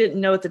who I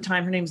didn't know at the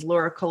time, her name's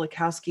Laura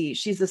Kolakowski.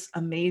 She's this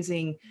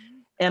amazing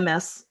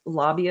MS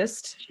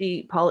lobbyist.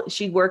 She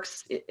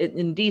works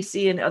in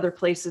DC and other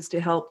places to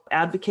help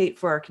advocate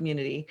for our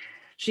community.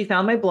 She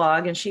found my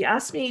blog and she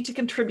asked me to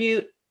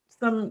contribute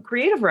some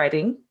creative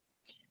writing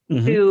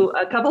to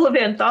a couple of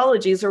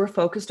anthologies that were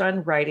focused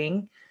on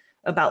writing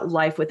about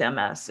life with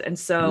MS. And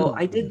so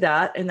I did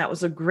that, and that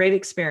was a great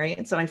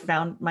experience. And I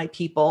found my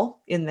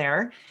people in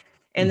there.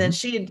 And then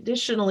she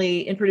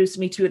additionally introduced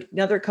me to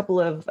another couple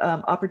of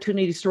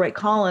opportunities to write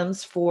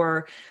columns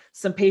for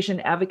some patient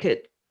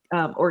advocate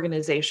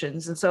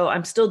organizations. And so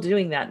I'm still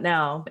doing that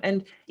now.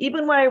 And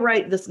even when I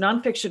write this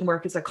nonfiction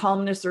work as a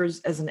columnist or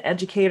as an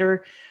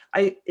educator,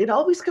 it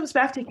always comes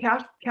back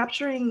to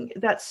capturing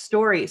that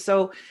story.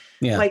 So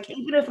like,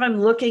 even if I'm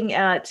looking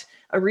at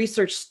a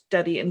research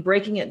study and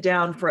breaking it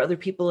down for other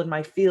people in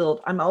my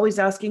field, I'm always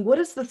asking, what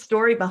is the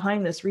story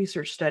behind this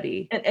research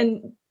study?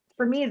 And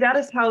for me, that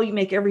is how you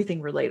make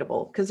everything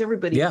relatable, because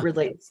everybody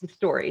relates the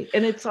story.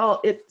 And so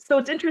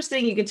it's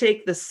interesting. You can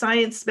take the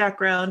science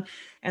background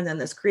and then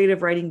this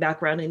creative writing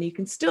background, and you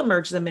can still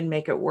merge them and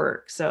make it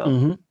work.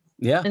 So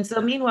yeah. And so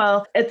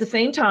meanwhile, at the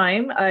same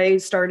time, I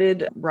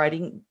started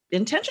writing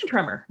Intention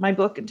Tremor, my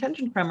book,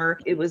 Intention Tremor.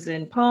 It was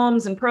in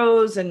poems and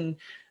prose and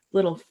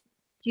little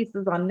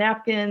pieces on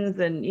napkins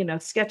and,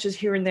 sketches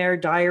here and there,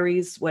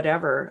 diaries,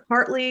 whatever,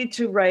 partly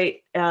to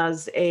write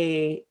as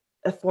a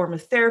form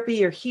of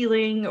therapy or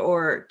healing,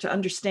 or to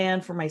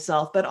understand for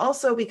myself, but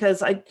also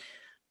because I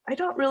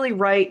don't really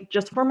write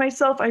just for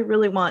myself. I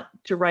really want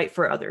to write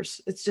for others.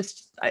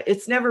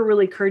 It's never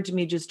really occurred to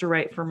me just to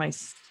write for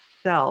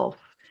myself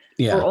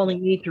or only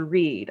me to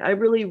read. I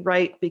really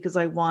write because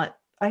I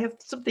have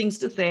some things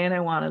to say and I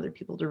want other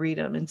people to read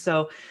them. And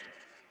so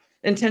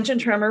Intention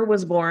Tremor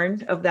was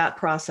born of that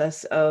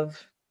process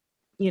of,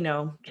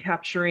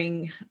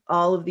 capturing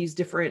all of these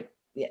different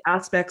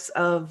aspects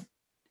of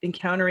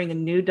encountering a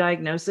new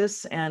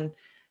diagnosis, and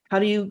how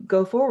do you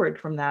go forward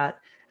from that?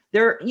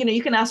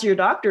 You can ask your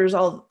doctors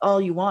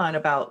all you want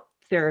about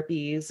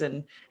therapies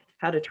and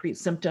how to treat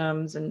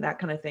symptoms and that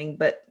kind of thing,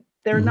 but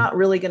they're not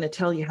really going to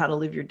tell you how to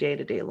live your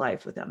day-to-day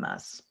life with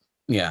MS.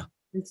 Yeah.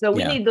 And so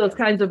we need those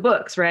kinds of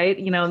books, right?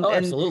 And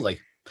absolutely.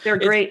 They're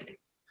great.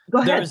 Go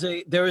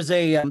ahead. There's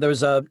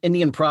a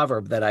Indian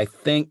proverb that I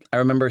think I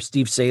remember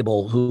Steve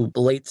Sable,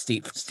 late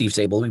Steve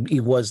Sable,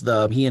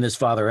 he and his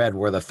father Ed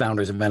were the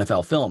founders of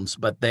NFL Films,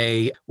 but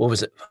what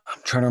was it?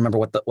 I'm trying to remember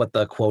what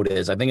the quote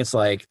is. I think it's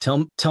like,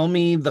 tell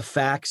me the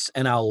facts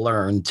and I'll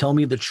learn. Tell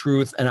me the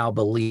truth and I'll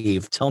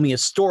believe. Tell me a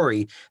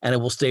story and it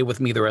will stay with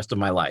me the rest of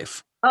my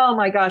life. Oh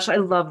my gosh, I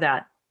love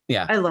that.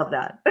 Yeah. I love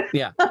that.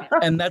 Yeah.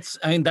 And that's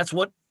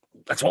what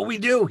we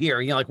do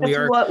here.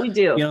 What we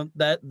do.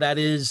 That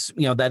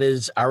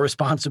is our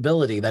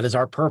responsibility. That is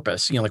our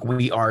purpose.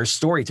 We are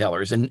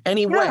storytellers in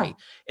any way,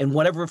 in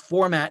whatever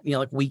format,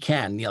 we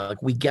can,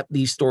 we get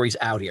these stories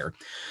out here.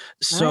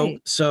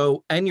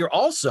 So, and you're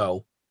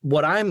also,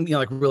 what I'm,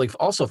 really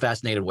also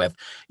fascinated with,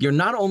 you're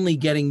not only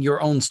getting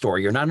your own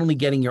story, you're not only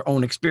getting your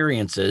own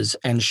experiences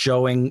and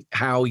showing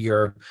how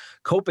you're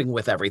coping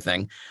with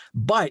everything,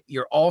 but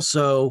you're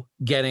also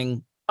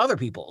getting other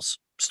people's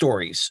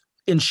stories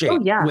in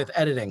shape with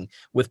editing,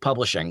 with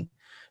publishing.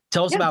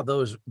 Tell us about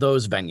those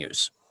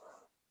venues.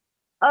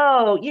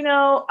 Oh,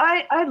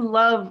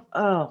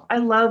 I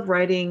love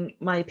writing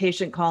my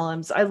patient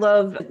columns. I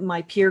love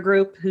my peer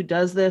group who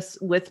does this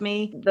with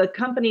me. The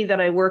company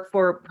that I work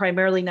for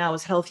primarily now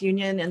is Health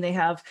Union, and they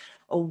have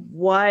a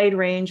wide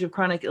range of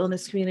chronic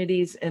illness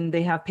communities, and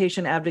they have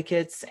patient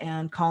advocates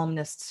and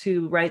columnists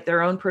who write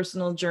their own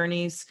personal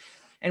journeys.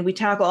 And we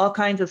tackle all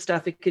kinds of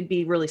stuff. It could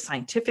be really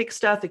scientific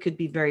stuff. It could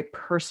be very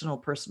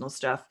personal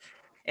stuff.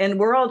 And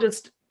we're all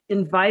just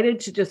invited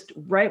to just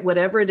write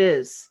whatever it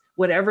is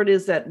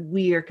that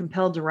we are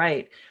compelled to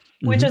write,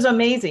 which is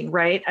amazing,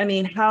 right? I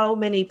mean, how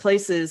many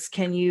places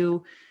can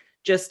you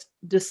just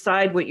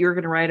decide what you're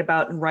going to write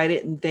about and write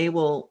it, and they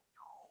will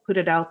put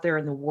it out there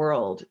in the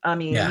world? I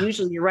mean,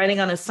 usually you're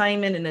writing on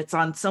assignment and it's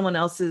on someone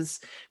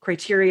else's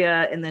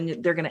criteria, and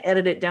then they're going to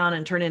edit it down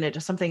and turn it into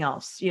something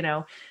else,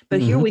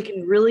 But here we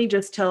can really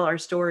just tell our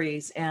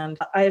stories. And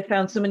I have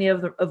found so many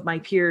of my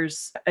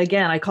peers,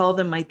 again, I call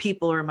them my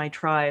people or my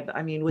tribe.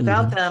 I mean,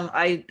 without them,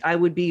 I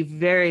would be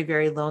very,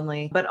 very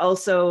lonely. But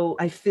also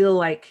I feel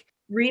like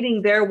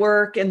reading their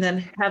work and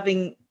then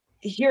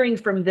hearing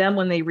from them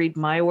when they read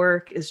my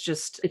work is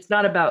just, it's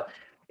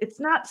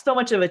not so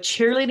much of a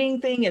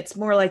cheerleading thing. It's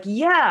more like,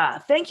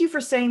 thank you for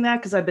saying that,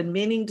 because I've been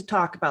meaning to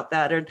talk about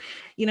that. Or,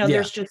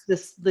 there's just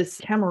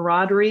this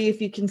camaraderie,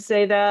 if you can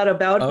say that,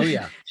 about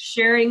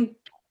sharing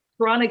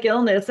chronic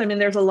illness. I mean,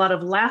 there's a lot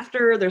of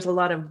laughter, there's a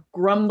lot of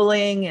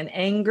grumbling and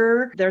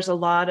anger.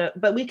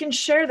 But we can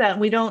share that,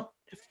 and we don't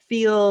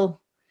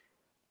feel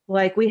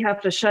like we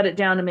have to shut it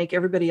down to make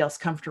everybody else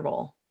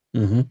comfortable,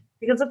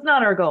 because it's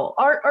not our goal.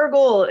 Our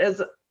goal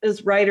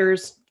as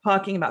writers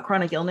talking about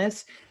chronic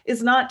illness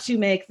is not to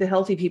make the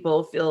healthy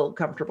people feel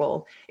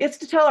comfortable. It's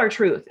to tell our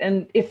truth.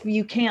 And if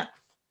you can't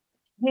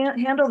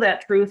handle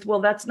that truth,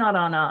 well, that's not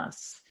on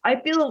us. I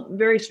feel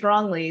very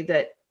strongly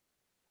that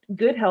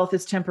good health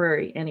is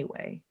temporary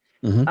anyway.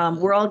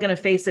 We're all going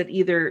to face it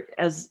either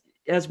as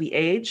we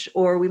age,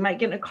 or we might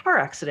get in a car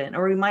accident,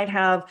 or we might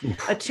have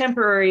a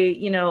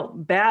temporary,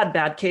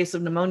 bad case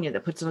of pneumonia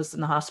that puts us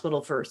in the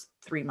hospital for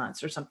 3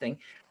 months or something.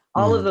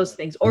 All of those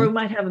things. Or we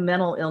might have a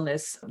mental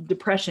illness,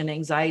 depression,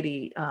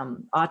 anxiety,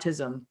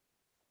 autism.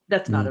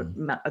 That's not a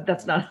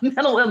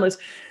mental illness,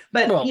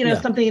 but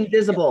something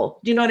invisible.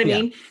 Do you know what I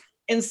mean?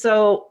 And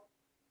so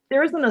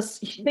there isn't a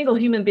single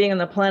human being on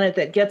the planet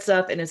that gets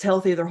up and is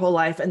healthy their whole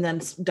life and then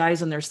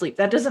dies in their sleep.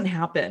 That doesn't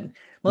happen.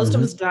 Most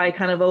of us die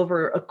kind of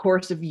over a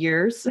course of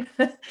years.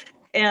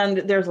 And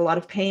there's a lot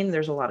of pain.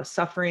 There's a lot of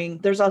suffering.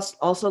 There's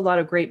also a lot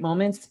of great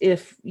moments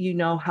if you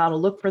know how to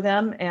look for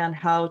them and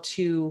how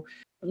to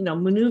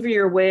maneuver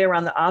your way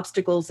around the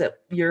obstacles that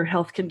your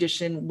health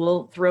condition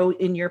will throw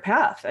in your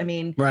path. I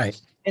mean, right.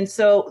 And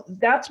so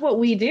that's what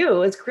we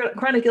do as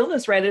chronic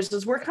illness writers,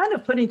 is we're kind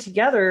of putting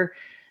together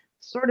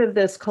sort of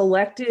this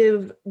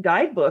collective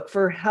guidebook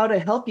for how to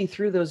help you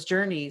through those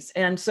journeys.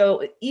 And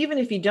so even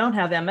if you don't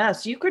have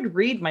MS, you could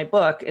read my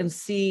book and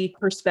see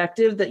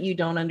perspective that you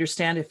don't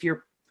understand if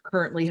you're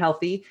currently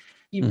healthy.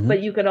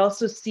 But you could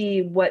also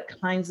see what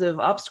kinds of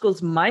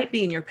obstacles might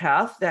be in your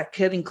path. That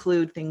could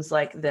include things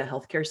like the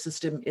healthcare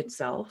system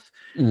itself,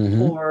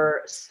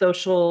 or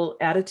social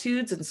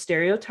attitudes and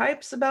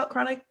stereotypes about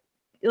chronic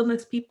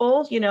illness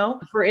people.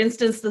 For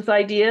instance, this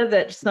idea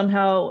that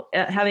somehow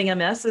having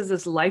MS is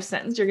this life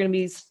sentence. You're going to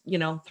be,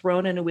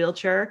 thrown in a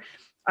wheelchair.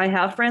 I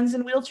have friends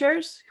in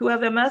wheelchairs who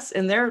have MS,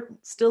 and they're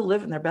still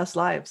living their best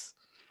lives.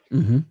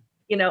 And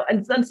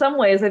in some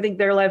ways, I think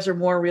their lives are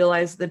more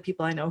realized than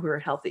people I know who are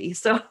healthy.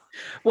 So,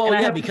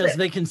 because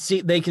they can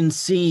see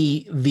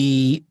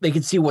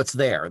what's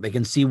there. They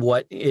can see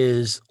what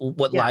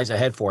lies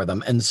ahead for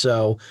them. And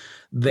so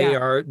they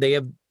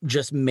have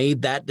just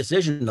made that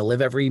decision to live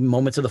every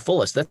moment to the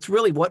fullest. That's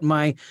really what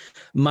my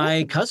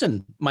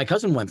cousin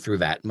went through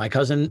that. My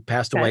cousin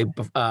passed away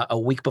a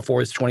week before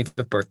his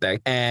 25th birthday.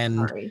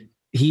 And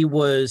he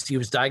was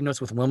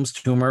diagnosed with Wilms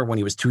tumor when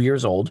he was 2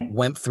 years old,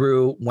 went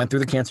through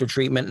the cancer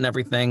treatment and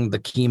everything. The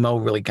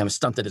chemo really kind of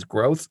stunted his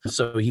growth.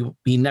 So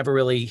he never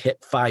really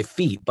hit 5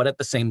 feet. But at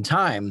the same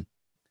time,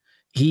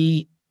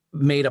 he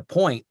made a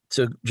point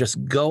to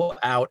just go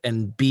out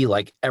and be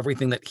like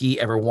everything that he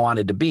ever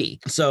wanted to be.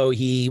 So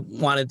he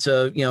wanted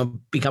to,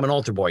 become an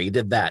altar boy. He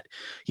did that.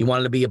 He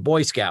wanted to be a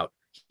Boy Scout.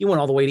 He went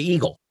all the way to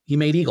Eagle. He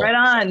made Eagle. Right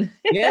on.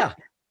 Yeah.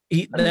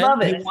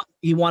 Love it.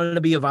 He wanted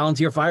to be a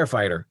volunteer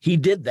firefighter. He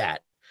did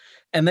that.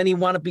 And then he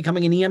wound up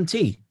becoming an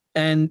EMT.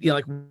 And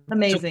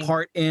amazing.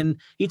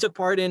 He took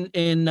part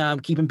in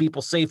keeping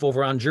people safe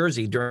over on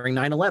Jersey during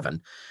 9/11.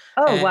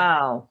 Oh, and,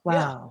 wow.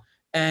 Yeah,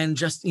 and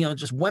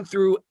just went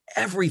through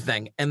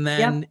everything. And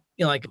then,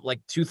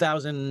 like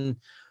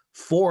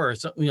 2004, or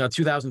so,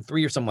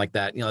 2003 or something like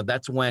that,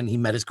 that's when he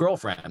met his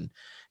girlfriend.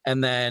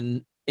 And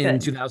then in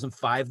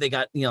 2005, they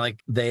got,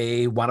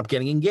 they wound up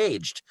getting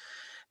engaged.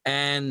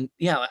 And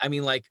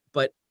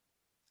but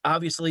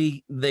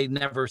obviously they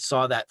never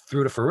saw that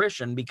through to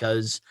fruition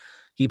because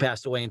he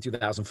passed away in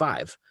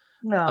 2005.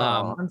 No,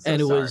 I'm so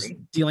and it sorry. was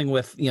dealing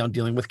with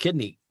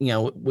kidney, he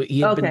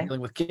had been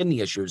dealing with kidney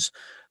issues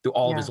through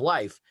all of his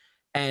life,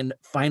 and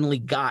finally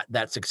got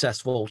that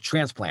successful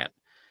transplant.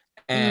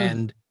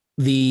 And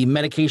the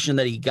medication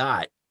that he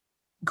got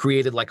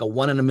created like a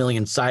 1 in a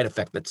million side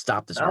effect that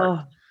stopped his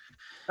heart.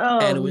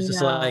 And it was just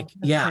terrible.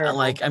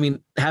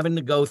 Having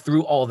to go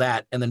through all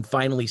that and then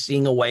finally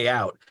seeing a way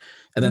out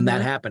and then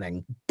that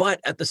happening.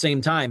 But at the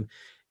same time,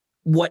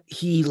 what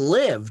he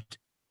lived,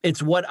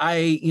 it's what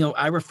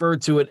I refer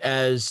to it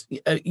as,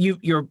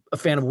 you're a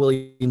fan of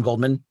William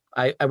Goldman,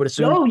 I would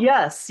assume. Oh,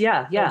 yes.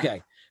 Yeah.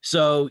 Okay.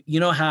 So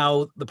you know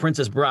how The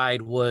Princess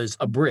Bride was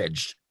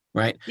abridged,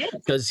 right? Yes.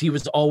 Because he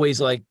was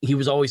always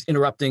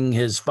interrupting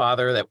his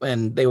father,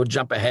 and they would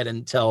jump ahead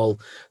and tell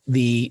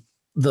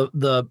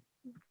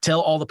tell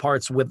all the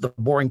parts with the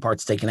boring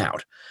parts taken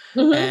out.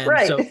 And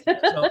right. so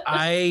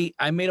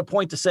I made a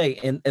point to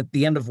say at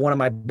the end of one of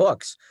my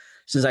books,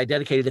 since I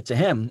dedicated it to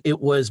him, it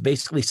was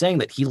basically saying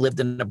that he lived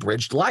an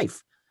abridged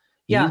life.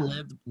 He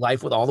lived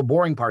life with all the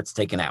boring parts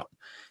taken out.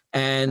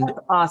 And that's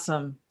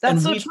awesome.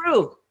 That's so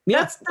true.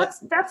 Yeah,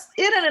 that's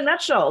it in a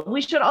nutshell.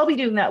 We should all be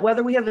doing that,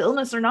 whether we have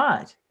illness or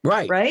not.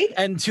 Right. Right.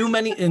 And too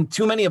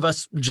many of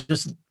us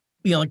just,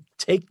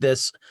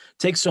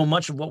 take so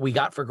much of what we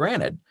got for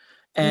granted.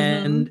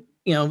 And,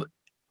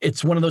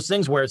 it's one of those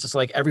things where it's just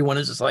like, everyone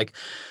is just like,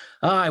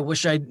 oh, I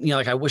wish I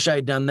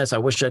had done this. I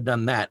wish I'd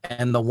done that.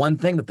 And the one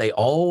thing that they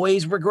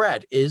always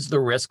regret is the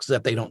risks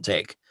that they don't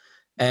take.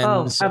 And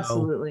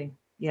absolutely.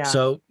 Yeah.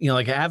 So,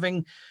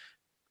 having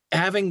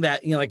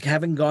that,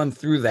 having gone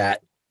through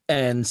that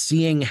and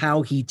seeing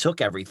how he took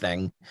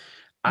everything,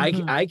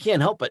 I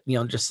can't help but,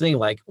 just think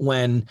like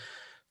when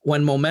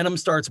momentum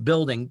starts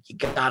building, you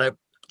gotta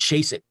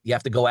chase it. You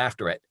have to go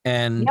after it.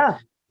 And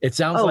it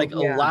sounds like a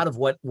lot of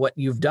what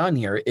you've done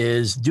here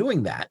is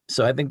doing that.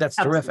 So I think that's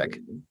terrific.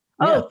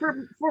 Oh,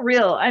 for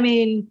real. I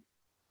mean,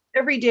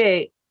 every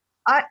day,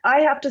 I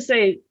have to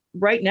say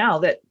right now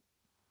that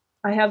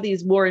I have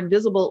these more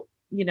invisible,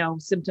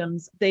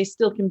 symptoms. They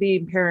still can be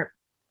impaired.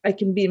 I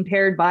can be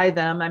impaired by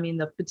them. I mean,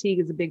 the fatigue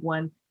is a big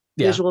one.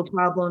 Visual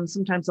problems.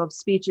 Sometimes I'll have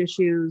speech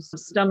issues,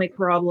 stomach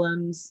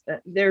problems.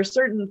 There's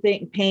certain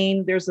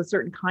pain. There's a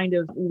certain kind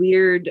of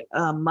weird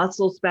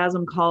muscle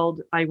spasm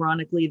called,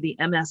 ironically, the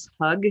MS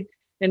hug,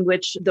 in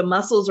which the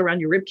muscles around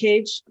your rib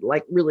cage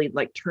really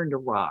turn to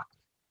rock.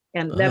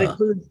 And that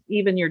includes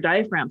even your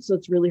diaphragm. So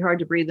it's really hard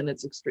to breathe. And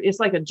it's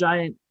like a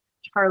giant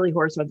Charlie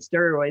horse on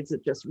steroids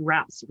that just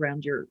wraps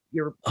around your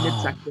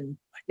midsection.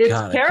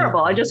 It's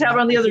terrible. I just had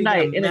one the other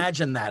night.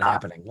 Imagine that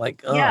happening.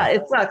 Yeah,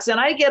 it sucks. And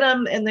I get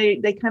them and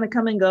they kind of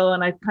come and go.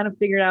 And I've kind of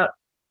figured out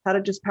how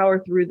to just power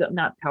through them,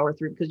 not power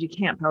through because you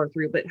can't power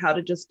through, but how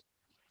to just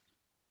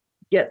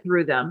get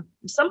through them.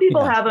 Some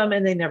people have them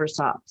and they never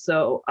stop.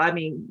 So,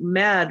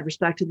 mad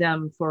respect to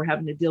them for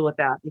having to deal with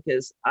that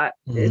because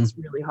it's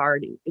really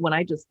hard.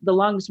 The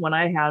longest one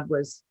I had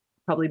was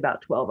probably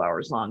about 12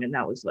 hours long. And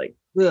that was it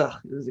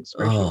was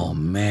excruciating. Oh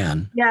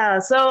man. Yeah.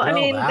 So,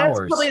 that's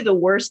probably the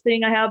worst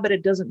thing I have, but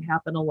it doesn't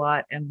happen a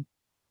lot. And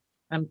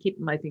I'm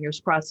keeping my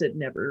fingers crossed it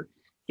never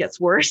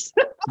gets worse.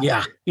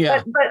 Yeah.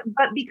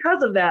 But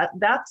because of that,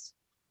 that's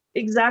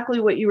exactly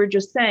what you were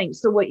just saying.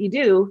 So what you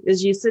do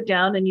is you sit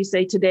down and you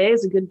say, today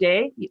is a good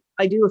day.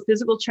 I do a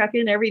physical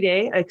check-in every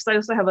day because I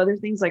also have other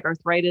things like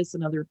arthritis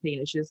and other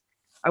pain issues.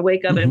 I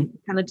wake up and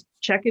kind of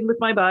check in with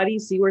my body,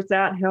 see where it's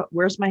at,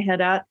 where's my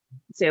head at,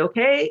 say,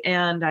 okay.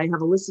 And I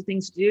have a list of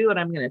things to do and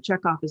I'm going to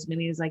check off as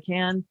many as I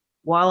can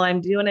while I'm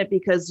doing it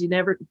because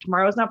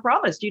tomorrow's not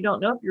promised. You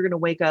don't know if you're going to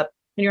wake up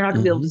and you're not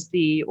going to be able to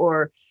see,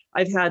 or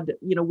I've had,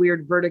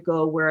 weird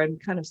vertigo where I'm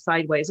kind of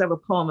sideways. I have a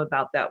poem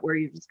about that where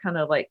you're just kind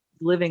of like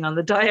living on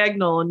the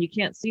diagonal and you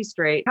can't see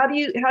straight. How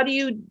do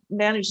you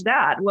manage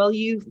that? Well,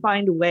 you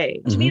find a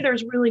way. To me,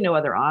 there's really no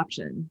other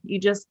option. You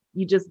just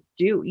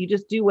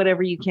do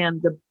whatever you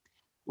can.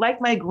 Like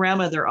my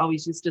grandmother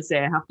always used to say,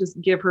 I have to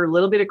give her a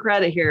little bit of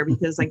credit here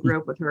because I grew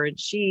up with her and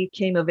she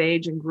came of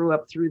age and grew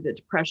up through the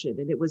Depression.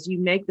 And it was, you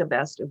make the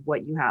best of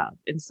what you have.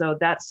 And so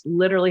that's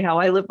literally how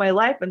I live my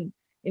life. And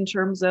in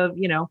terms of,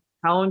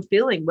 how I'm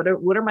feeling, what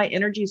are my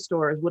energy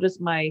stores? What is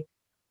my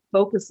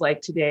focus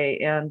like today?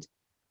 And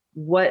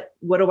what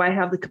do I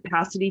have the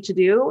capacity to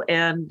do?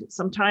 And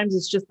sometimes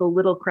it's just the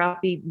little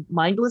crappy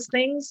mindless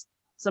things.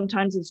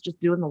 Sometimes it's just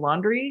doing the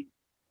laundry.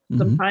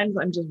 Sometimes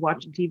I'm just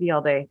watching TV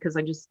all day because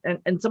I just,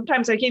 and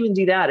sometimes I can't even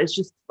do that. It's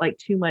just like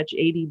too much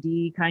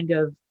ADD kind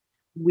of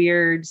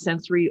weird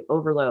sensory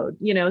overload,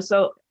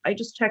 so I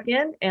just check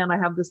in and I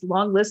have this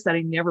long list that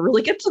I never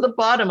really get to the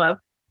bottom of,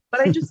 but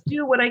I just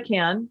do what I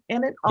can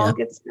and it all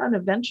gets done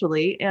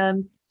eventually.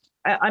 And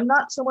I'm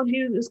not someone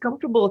who is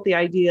comfortable with the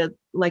idea,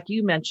 like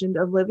you mentioned,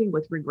 of living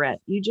with regret.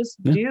 You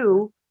just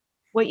do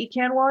what you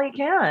can while you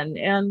can.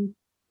 And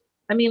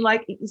I mean,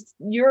 like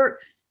your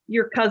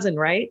cousin,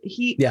 right?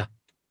 He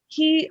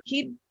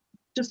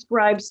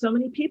describes so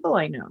many people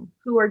I know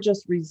who are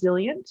just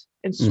resilient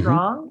and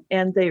strong,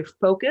 and they're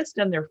focused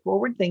and they're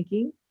forward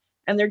thinking,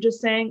 and they're just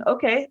saying,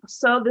 okay,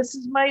 so this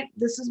is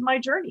my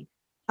journey.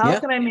 How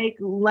can I make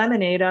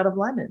lemonade out of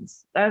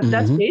lemons?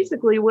 That's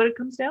basically what it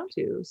comes down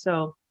to.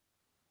 So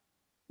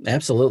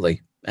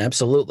absolutely.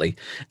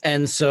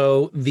 And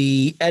so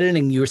the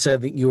editing, you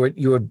said that you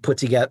would put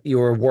together, you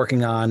were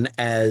working on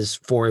as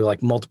for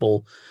like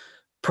multiple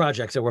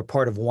projects that were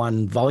part of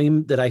one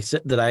volume. Is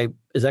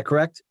that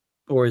correct?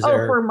 Or is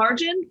there for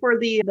Margin, for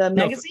the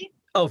magazine?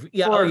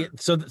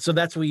 So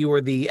that's what you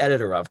were the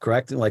editor of,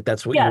 correct? Like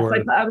that's what you were.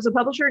 Yes, I was a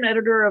publisher and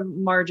editor of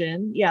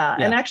Margin. Yeah.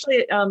 And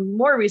actually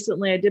more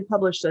recently I did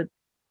publish a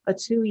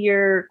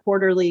 2-year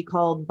quarterly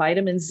called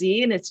Vitamin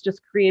Z, and it's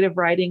just creative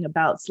writing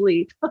about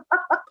sleep.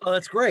 Oh,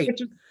 that's great.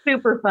 Which is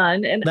super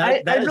fun. And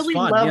I really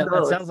fun. love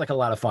those. That sounds like a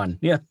lot of fun.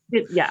 Yeah.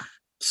 Yeah.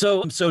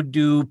 So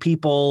do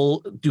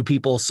people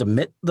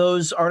submit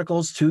those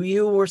articles to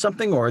you or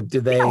something, or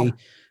do they? Yeah.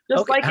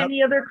 Just like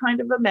any other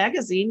kind of a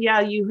magazine. Yeah,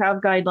 you have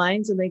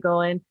guidelines and they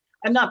go in.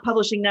 I'm not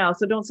publishing now,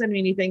 so don't send me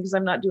anything because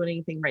I'm not doing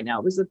anything right now.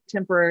 It was a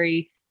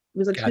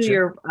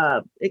 2-year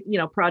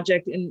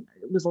project, and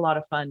it was a lot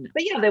of fun.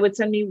 But yeah, they would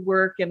send me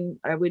work and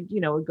I would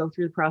go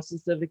through the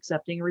process of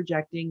accepting and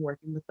rejecting,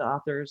 working with the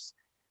authors,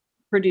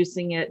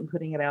 producing it and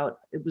putting it out.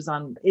 It was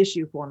on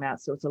issue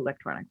format, so it's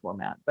electronic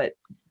format. But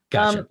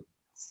gotcha.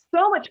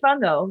 So much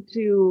fun though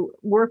to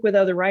work with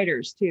other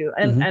writers too.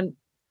 And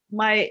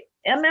my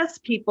MS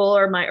people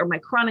or my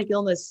chronic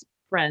illness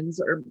friends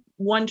are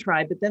one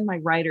tribe, but then my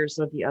writers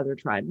are the other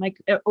tribe.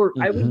 I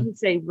wouldn't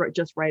say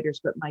just writers,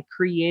 but my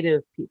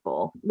creative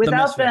people.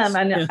 Without them,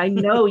 and I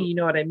know you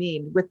know what I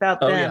mean. Without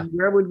them,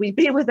 where would we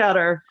be without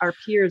our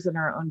peers in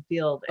our own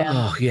field?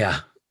 And,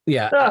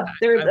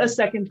 they're a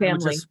second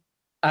family.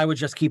 I would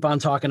just keep on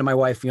talking to my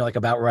wife,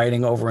 about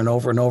writing over and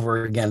over and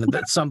over again.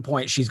 At some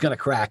point, she's going to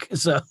crack.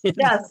 So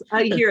yes,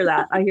 I hear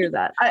that.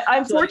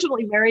 I'm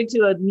fortunately married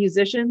to a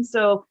musician,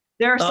 so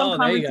there are some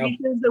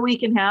conversations that we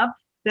can have.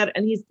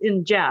 And he's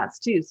in jazz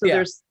too, so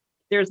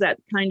there's that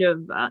kind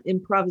of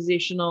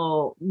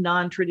improvisational,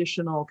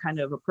 non-traditional kind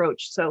of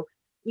approach. So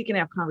we can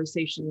have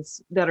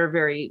conversations that are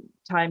very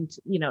tied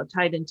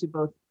into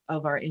both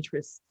of our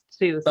interests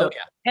too. So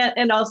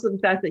and also the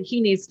fact that he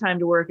needs time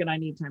to work and I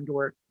need time to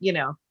work.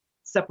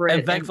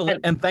 Separate.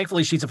 And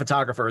thankfully she's a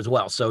photographer as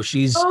well. So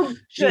she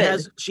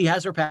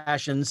has her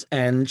passions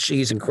and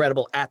she's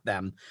incredible at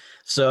them.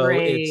 So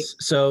it's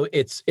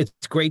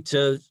great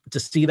to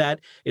see that.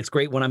 It's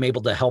great when I'm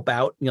able to help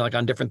out,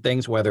 on different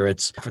things, whether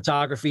it's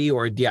photography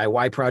or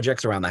DIY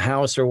projects around the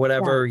house or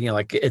whatever,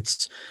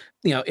 it's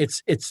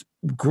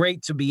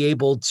great to be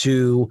able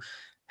to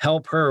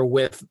help her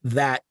with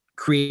that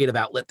creative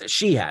outlet that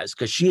she has,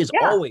 because she is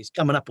always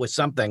coming up with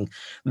something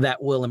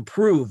that will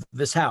improve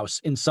this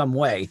house in some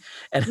way.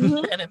 And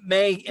and it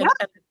may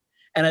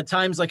and at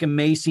times it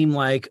may seem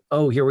like,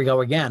 oh, here we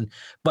go again,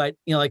 but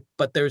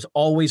but there's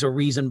always a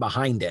reason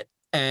behind it.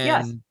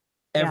 And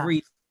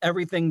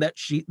everything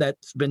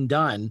that's been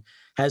done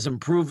has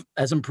improved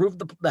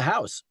the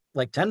house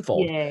like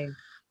tenfold. Yay.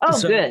 Oh,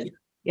 so, good.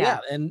 Yeah.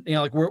 And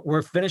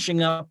we're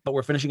finishing up, but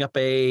we're finishing up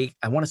I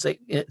want to say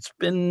it's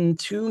been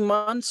 2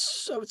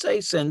 months, I would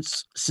say,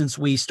 since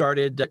we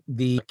started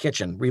the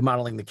kitchen,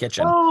 remodeling the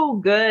kitchen. Oh,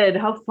 good.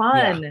 How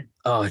fun. Yeah.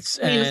 Oh, it's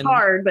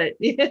hard, but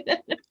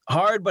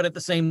hard, but at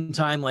the same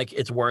time,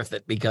 it's worth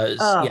it because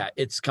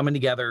it's coming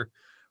together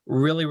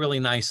really, really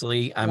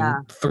nicely.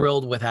 I'm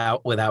thrilled with how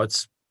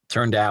it's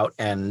turned out,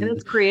 and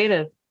it's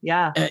creative.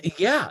 Yeah.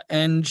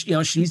 And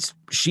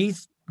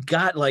she's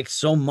got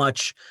so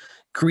much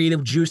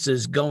creative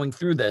juices going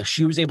through this.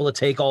 She was able to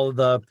take all of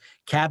the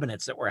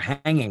cabinets that were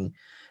hanging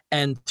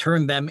and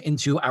turn them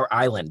into our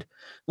island.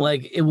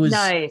 It was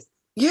nice.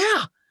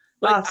 Yeah.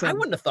 Awesome. I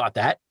wouldn't have thought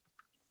that.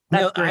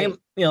 That's great.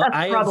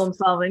 That's problem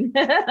solving.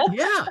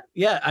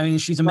 Yeah. I mean,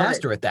 she's a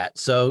master at that.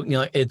 So,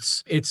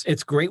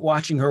 it's great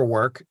watching her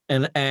work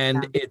and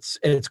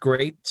it's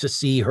great to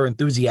see her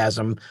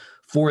enthusiasm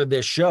for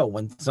this show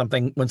when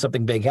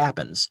something big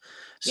happens.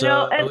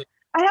 So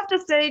I have to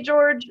say,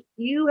 George,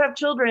 you have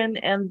children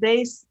and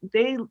they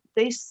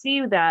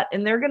see that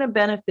and they're going to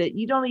benefit.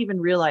 You don't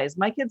even realize.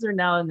 My kids are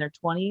now in their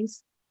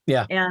 20s.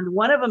 Yeah. And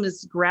one of them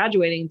is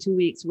graduating in 2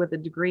 weeks with a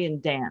degree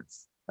in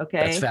dance. Okay.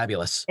 That's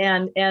fabulous.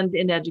 And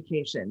in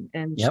education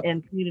and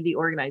community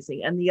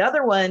organizing. And the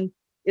other one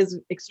is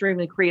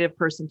extremely creative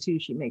person too.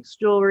 She makes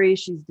jewelry.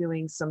 She's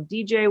doing some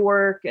DJ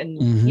work,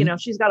 and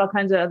she's got all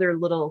kinds of other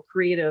little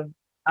creative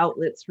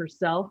outlets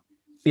herself.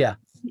 Yeah.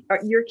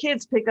 Your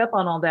kids pick up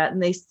on all that,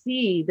 and they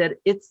see that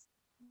it's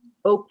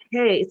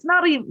okay. It's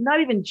not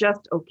even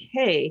just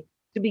okay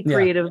to be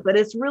creative, but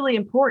it's really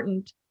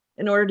important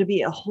in order to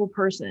be a whole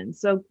person.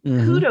 So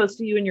kudos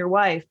to you and your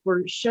wife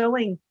for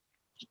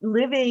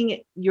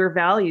living your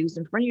values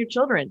in front of your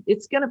children.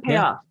 It's going to pay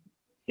off.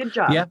 Good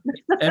job. Yeah.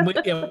 And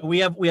we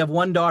have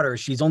one daughter.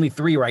 She's only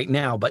 3 right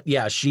now, but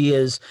yeah, she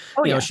is,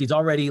 she's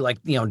already like,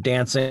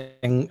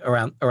 dancing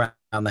around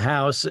the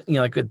house,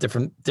 like with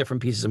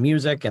different pieces of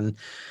music, and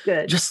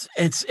just,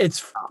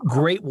 it's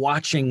great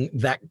watching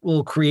that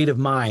little creative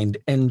mind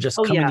and just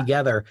coming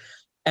together.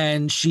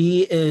 And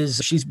she's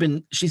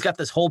got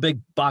this whole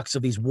big box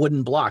of these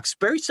wooden blocks,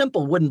 very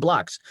simple wooden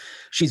blocks.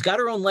 She's got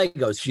her own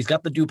Legos. She's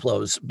got the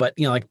Duplos, but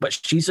but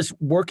she's just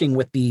working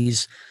with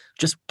these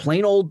just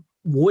plain old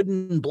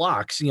wooden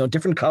blocks,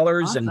 different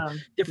colors and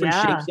different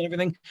shapes and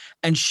everything.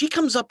 And she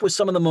comes up with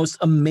some of the most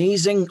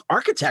amazing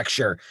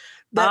architecture.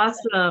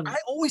 Awesome. I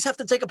always have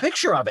to take a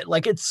picture of it.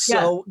 Like, it's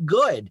so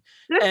good.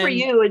 Good for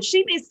you. And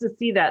she needs to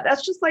see that.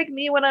 That's just like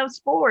me when I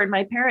was 4 and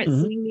my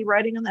parents seeing me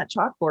writing on that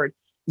chalkboard.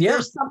 Yeah.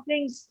 There's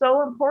something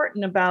so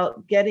important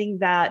about getting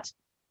that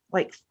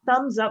like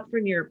thumbs up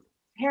from your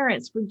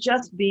parents for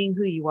just being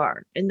who you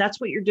are. And that's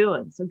what you're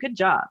doing. So good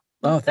job.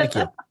 Oh, thank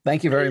you.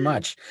 Thank you very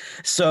much.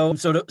 So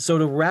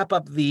to wrap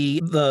up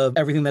the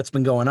everything that's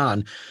been going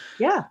on.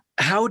 Yeah.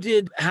 How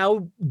did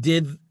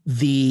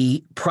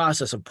the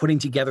process of putting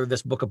together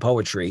this book of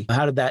poetry,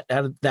 how did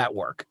that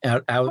work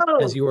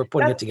as you were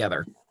putting it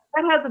together?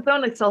 That has its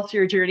own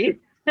Excelsior journey.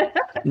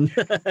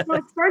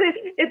 It's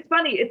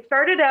funny. It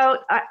started out,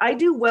 I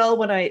do well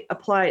when I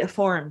apply a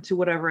form to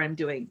whatever I'm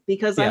doing,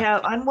 because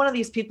I'm one of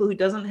these people who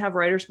doesn't have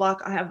writer's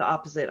block. I have the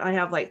opposite. I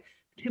have like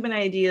too many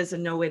ideas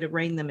and no way to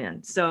rein them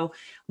in. So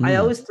I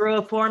always throw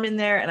a form in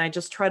there and I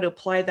just try to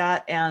apply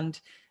that, and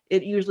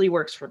it usually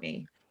works for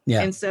me.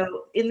 Yeah. And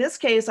so in this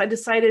case, I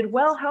decided,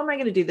 well, how am I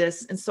going to do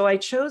this? And so I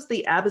chose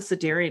the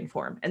abecedarian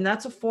form, and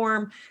that's a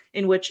form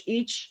in which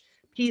each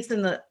piece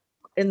in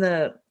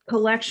the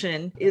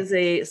collection is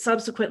a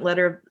subsequent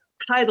letter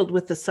titled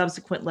with the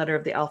subsequent letter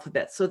of the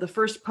alphabet. So the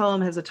first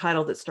poem has a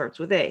title that starts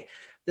with A.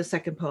 The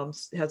second poem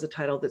has a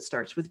title that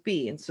starts with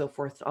B, and so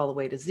forth all the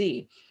way to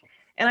Z.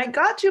 And I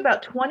got to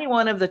about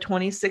 21 of the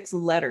 26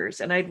 letters,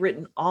 and I'd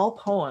written all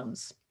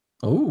poems.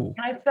 Oh.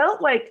 And I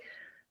felt like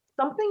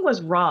something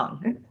was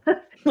wrong.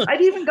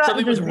 I'd even gotten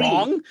something was Z.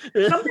 wrong?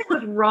 Something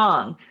was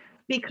wrong,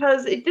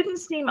 because it didn't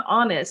seem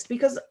honest,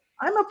 because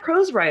I'm a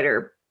prose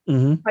writer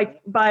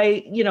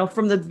by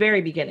from the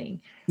very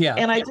beginning. Yeah.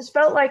 And I just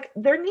felt like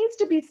there needs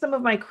to be some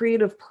of my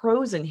creative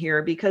prose in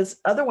here, because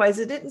otherwise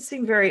it didn't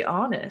seem very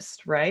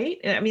honest, right?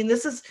 I mean,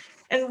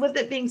 and with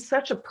it being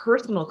such a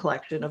personal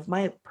collection of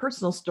my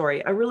personal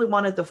story, I really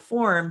wanted the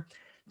form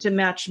to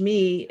match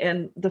me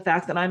and the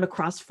fact that I'm a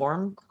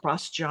cross-form,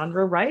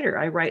 cross-genre writer.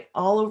 I write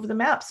all over the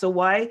map. So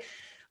why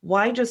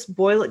just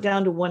boil it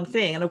down to one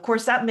thing? And of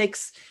course, that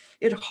makes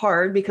it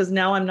hard, because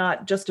now I'm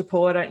not just a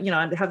poet.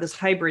 I have this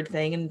hybrid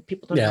thing, and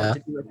people don't know what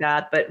to do with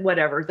that. But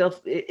whatever,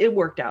 it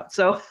worked out.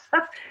 So,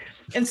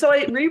 and so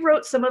I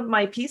rewrote some of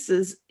my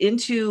pieces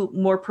into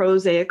more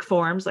prosaic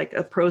forms,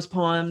 like prose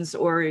poems,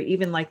 or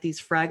even like these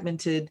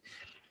fragmented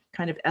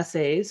kind of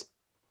essays.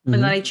 And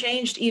then I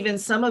changed even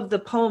some of the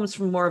poems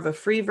from more of a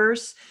free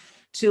verse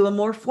to a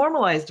more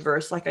formalized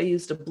verse. Like I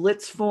used a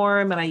blitz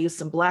form, and I used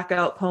some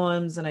blackout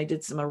poems, and I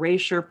did some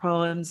erasure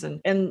poems,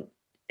 and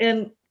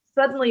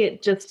suddenly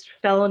it just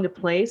fell into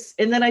place.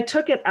 And then I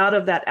took it out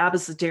of that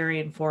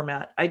abecedarian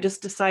format. I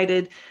just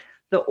decided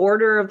the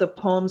order of the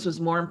poems was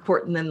more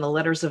important than the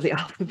letters of the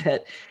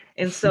alphabet.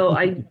 And so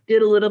I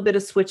did a little bit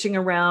of switching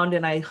around,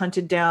 and I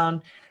hunted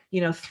down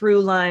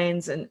through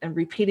lines and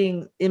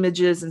repeating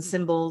images and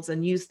symbols,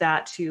 and used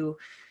that to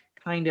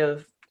kind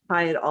of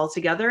tie it all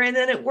together. And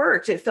then it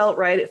worked. It felt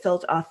right. It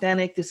felt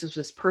authentic. This was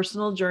this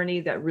personal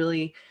journey that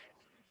really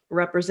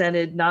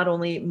represented not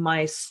only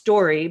my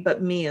story,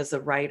 but me as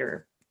a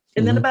writer.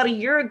 And then about a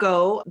year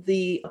ago,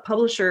 the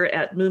publisher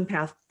at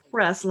Moonpath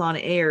Press, Lana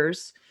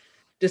Ayers,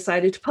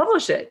 decided to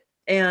publish it.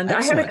 And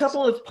Excellent. I had a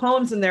couple of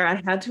poems in there I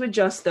had to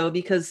adjust, though,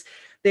 because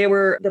they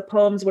were the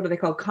poems, what are they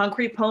called?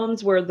 Concrete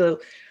poems, where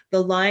the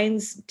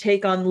lines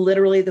take on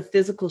literally the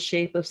physical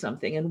shape of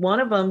something. And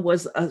one of them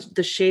was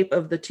the shape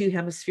of the 2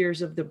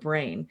 hemispheres of the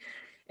brain.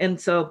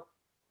 And so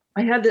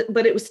I had to,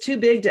 but it was too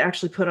big to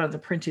actually put on the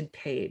printed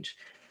page.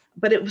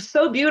 But it was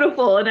so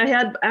beautiful. And I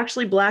had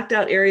actually blacked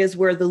out areas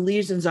where the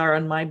lesions are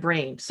on my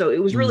brain. So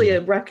it was really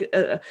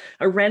a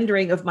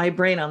rendering of my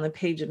brain on the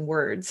page in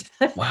words.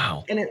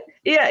 Wow. And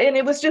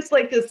it was just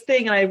like this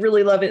thing, and I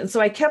really love it. And so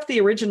I kept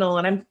the original,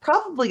 and I'm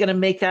probably going to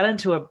make that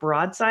into a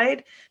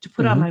broadside to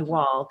put on my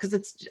wall,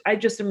 because I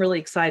just am really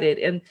excited.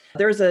 And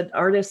there's an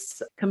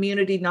artists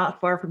community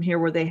not far from here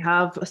where they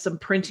have some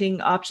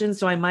printing options.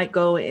 So I might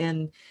go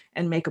in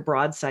and make a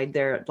broadside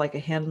there, like a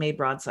handmade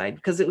broadside,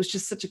 because it was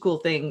just such a cool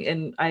thing.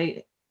 And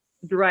I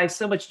derived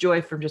so much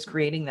joy from just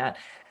creating that.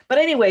 But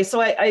anyway,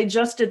 so I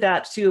adjusted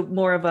that to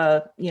more of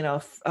a,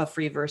 a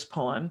free verse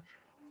poem.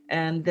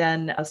 And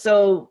then,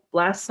 so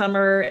last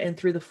summer and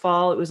through the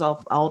fall, it was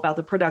all about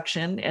the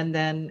production. And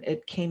then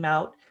it came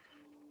out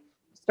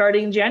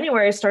starting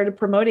January. I started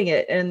promoting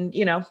it, and,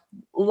 a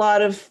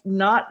lot of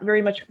not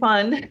very much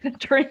fun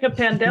during a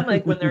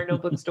pandemic when there are no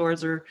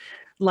bookstores or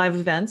live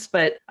events,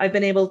 but I've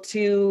been able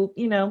to,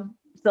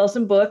 sell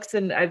some books,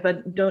 and have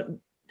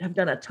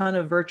done a ton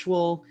of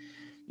virtual,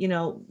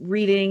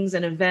 readings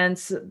and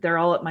events. They're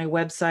all at my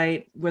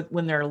website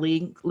when there are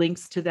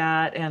links to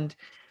that. And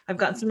I've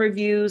gotten some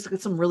reviews,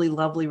 got some really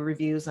lovely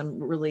reviews. I'm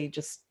really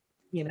just,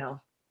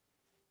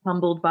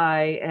 humbled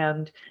by,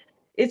 and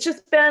it's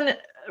just been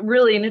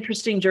really an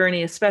interesting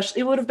journey. Especially,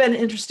 it would have been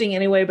interesting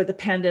anyway, but the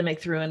pandemic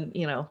threw in,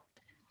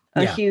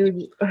 a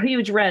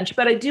huge wrench.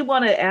 But I do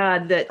want to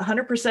add that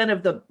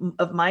 100%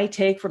 of my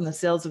take from the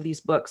sales of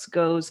these books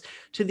goes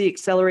to the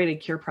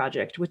Accelerated Cure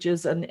Project, which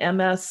is an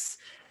MS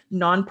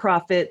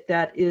nonprofit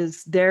that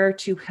is there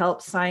to help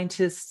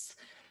scientists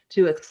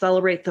to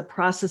accelerate the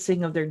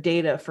processing of their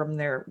data from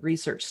their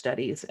research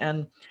studies.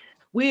 And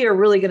we are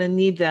really going to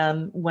need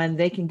them when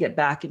they can get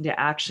back into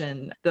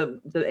action, the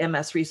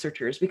MS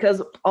researchers,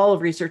 because all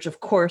of research,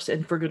 of course,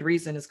 and for good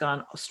reason, has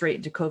gone straight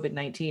into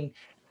COVID-19.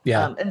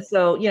 Yeah. And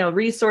so,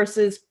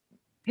 resources,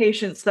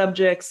 patient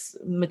subjects,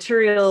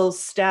 materials,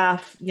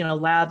 staff,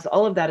 labs,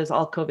 all of that is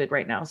all COVID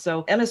right now.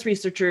 So MS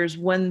researchers,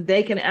 when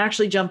they can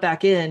actually jump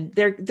back in,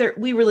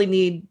 we really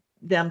need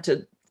them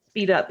to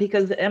speed up,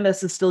 because the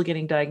MS is still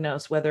getting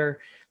diagnosed, whether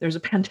there's a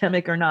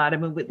pandemic or not. I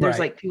mean, there's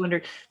like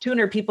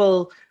 200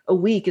 people a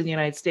week in the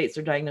United States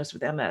are diagnosed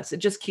with MS. It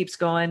just keeps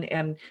going.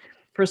 And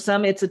for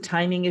some, it's a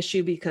timing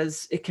issue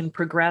because it can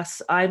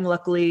progress. I'm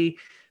luckily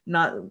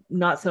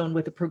not someone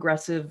with a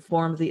progressive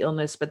form of the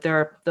illness, but there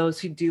are those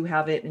who do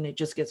have it, and it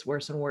just gets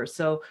worse and worse.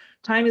 So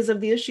time is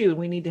of the issue, and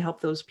we need to help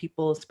those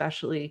people,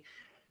 especially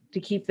to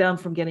keep them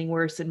from getting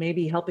worse, and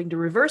maybe helping to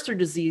reverse their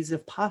disease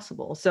if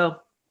possible. So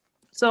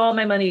all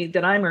my money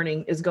that I'm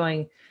earning is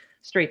going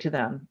straight to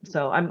them.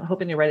 So I'm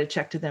hoping to write a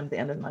check to them at the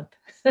end of the month.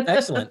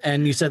 Excellent.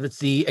 And you said it's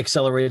the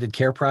Accelerated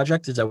Care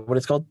Project. Is that what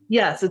it's called?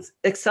 Yes, it's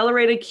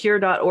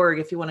acceleratedcure.org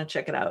if you want to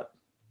check it out.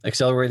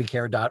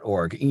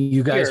 Acceleratedcare.org.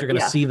 You guys are going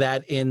to see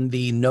that in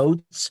the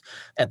notes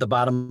at the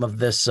bottom of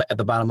this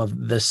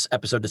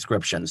episode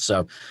description.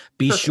 So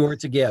be sure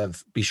to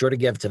give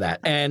to that.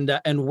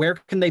 And where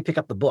can they pick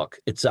up the book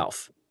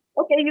itself?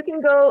 Okay, you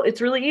can go,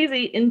 it's really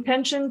easy,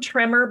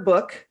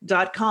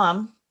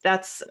 intentiontremorbook.com.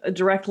 That's a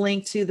direct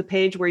link to the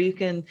page where you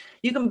can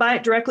buy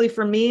it directly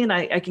from me, and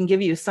I can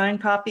give you a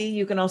signed copy.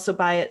 You can also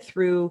buy it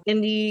through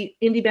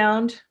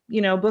IndieBound,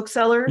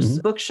 booksellers,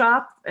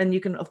 bookshop, and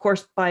you can of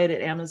course buy it at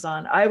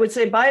Amazon. I would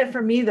say buy it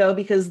from me though,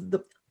 because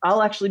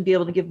I'll actually be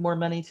able to give more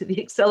money to the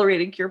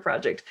Accelerated Cure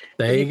Project.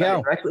 There you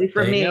go. Directly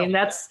from me, and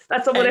that's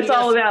what it's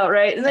all about,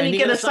 right? And then you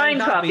get a signed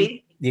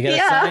copy. You get a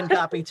signed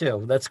copy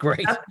too. That's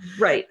great.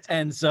 Right.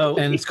 And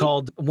it's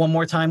called, one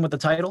more time with the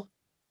title?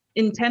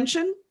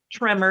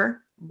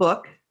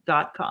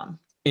 intentiontremorbook.com.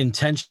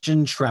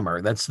 Intention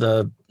Tremor. That's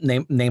the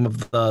name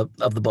of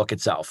the book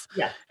itself.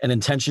 Yeah. And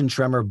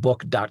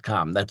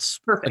intentiontremorbook.com. That's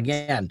perfect.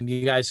 Again,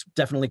 you guys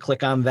definitely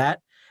click on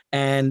that.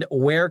 And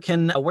where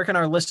can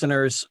our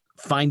listeners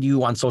find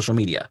you on social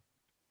media?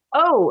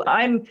 Oh,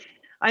 I'm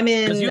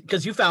in,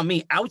 because you found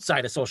me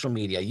outside of social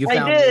media. I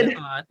did.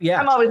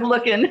 Yeah. I'm always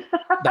looking.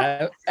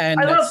 And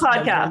I love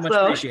podcasts. Much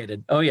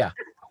appreciated. Oh yeah.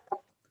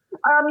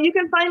 You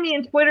can find me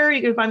in Twitter.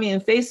 You can find me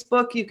in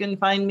Facebook. You can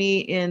find me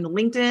in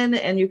LinkedIn,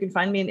 and you can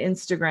find me in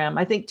Instagram.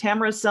 I think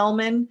Tamara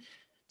Sellman,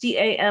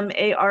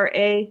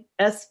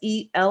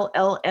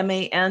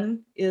 TAMARASELLMAN,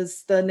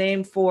 is the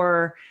name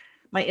for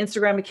my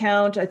Instagram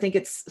account. I think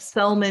it's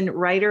Sellman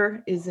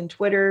Writer is in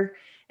Twitter.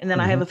 And then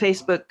I have a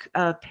Facebook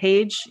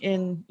page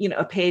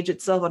a page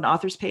itself, an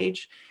author's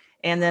page.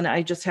 And then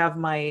I just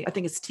have I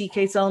think it's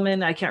TK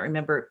Sellman. I can't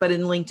remember, but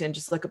in LinkedIn,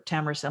 just look up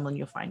Tamara Sellman,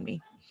 you'll find me.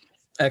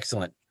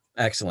 Excellent.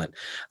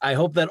 I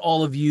hope that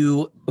all of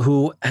you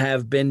who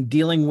have been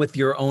dealing with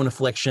your own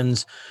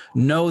afflictions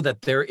know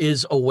that there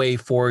is a way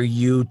for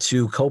you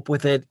to cope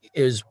with it.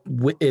 It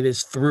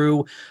is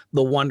through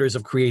the wonders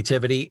of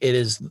creativity. It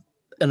is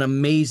an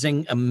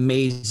amazing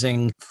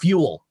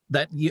fuel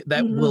that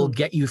will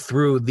get you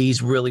through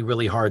these really,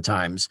 really hard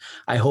times.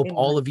 I hope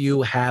all of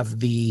you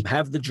have the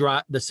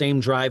same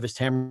drive as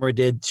Tamara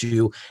did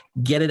to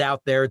get it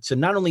out there, to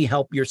not only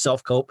help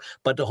yourself cope,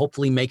 but to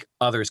hopefully make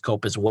others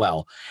cope as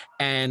well.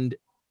 And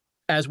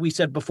as we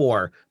said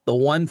before, the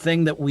one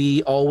thing that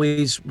we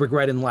always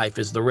regret in life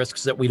is the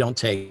risks that we don't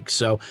take.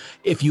 So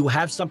if you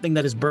have something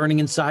that is burning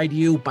inside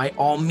you, by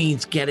all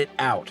means, get it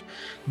out.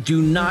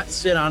 Do not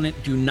sit on it.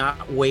 Do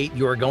not wait.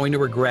 You are going to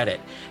regret it.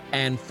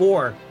 And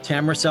for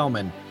Tamara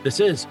Sellman,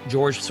 this is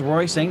George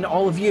Sirois saying to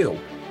all of you,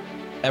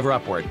 ever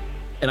upward.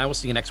 And I will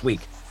see you next week.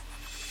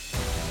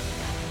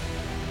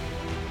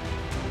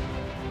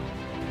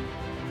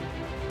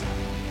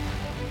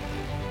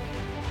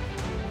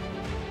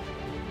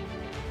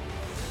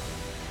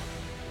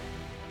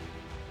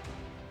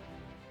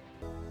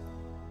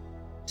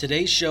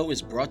 Today's show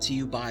is brought to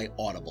you by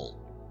Audible.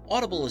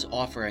 Audible is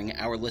offering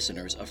our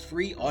listeners a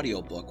free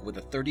audiobook with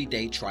a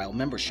 30-day trial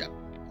membership.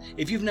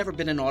 If you've never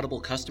been an Audible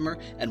customer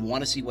and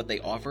want to see what they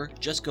offer,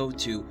 just go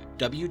to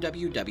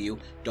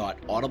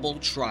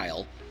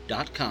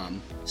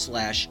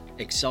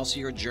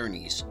www.audibletrial.com/Excelsior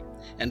Journeys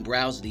and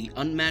browse the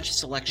unmatched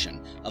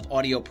selection of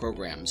audio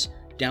programs,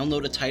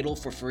 download a title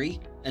for free,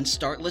 and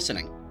start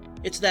listening.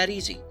 It's that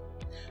easy.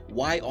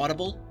 Why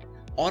Audible?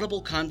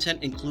 Audible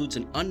content includes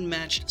an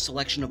unmatched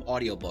selection of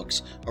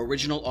audiobooks,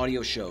 original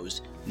audio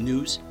shows,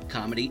 news,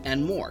 comedy,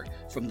 and more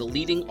from the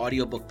leading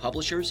audiobook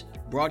publishers,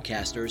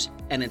 broadcasters,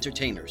 and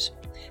entertainers.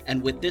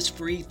 And with this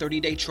free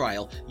 30-day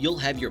trial, you'll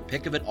have your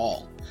pick of it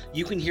all.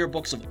 You can hear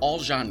books of all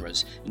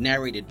genres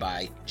narrated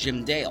by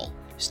Jim Dale,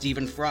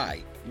 Stephen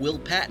Fry, Will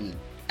Patton,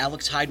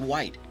 Alex Hyde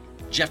White,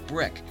 Jeff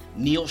Brick,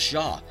 Neil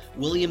Shaw,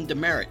 William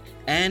Demerit,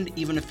 and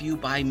even a few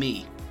by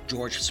me,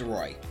 George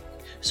Soroy.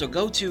 So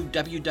go to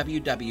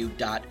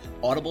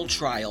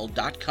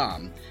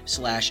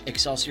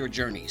www.audibletrial.com/Excelsior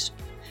Journeys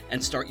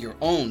and start your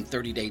own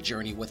 30-day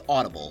journey with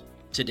Audible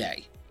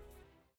today.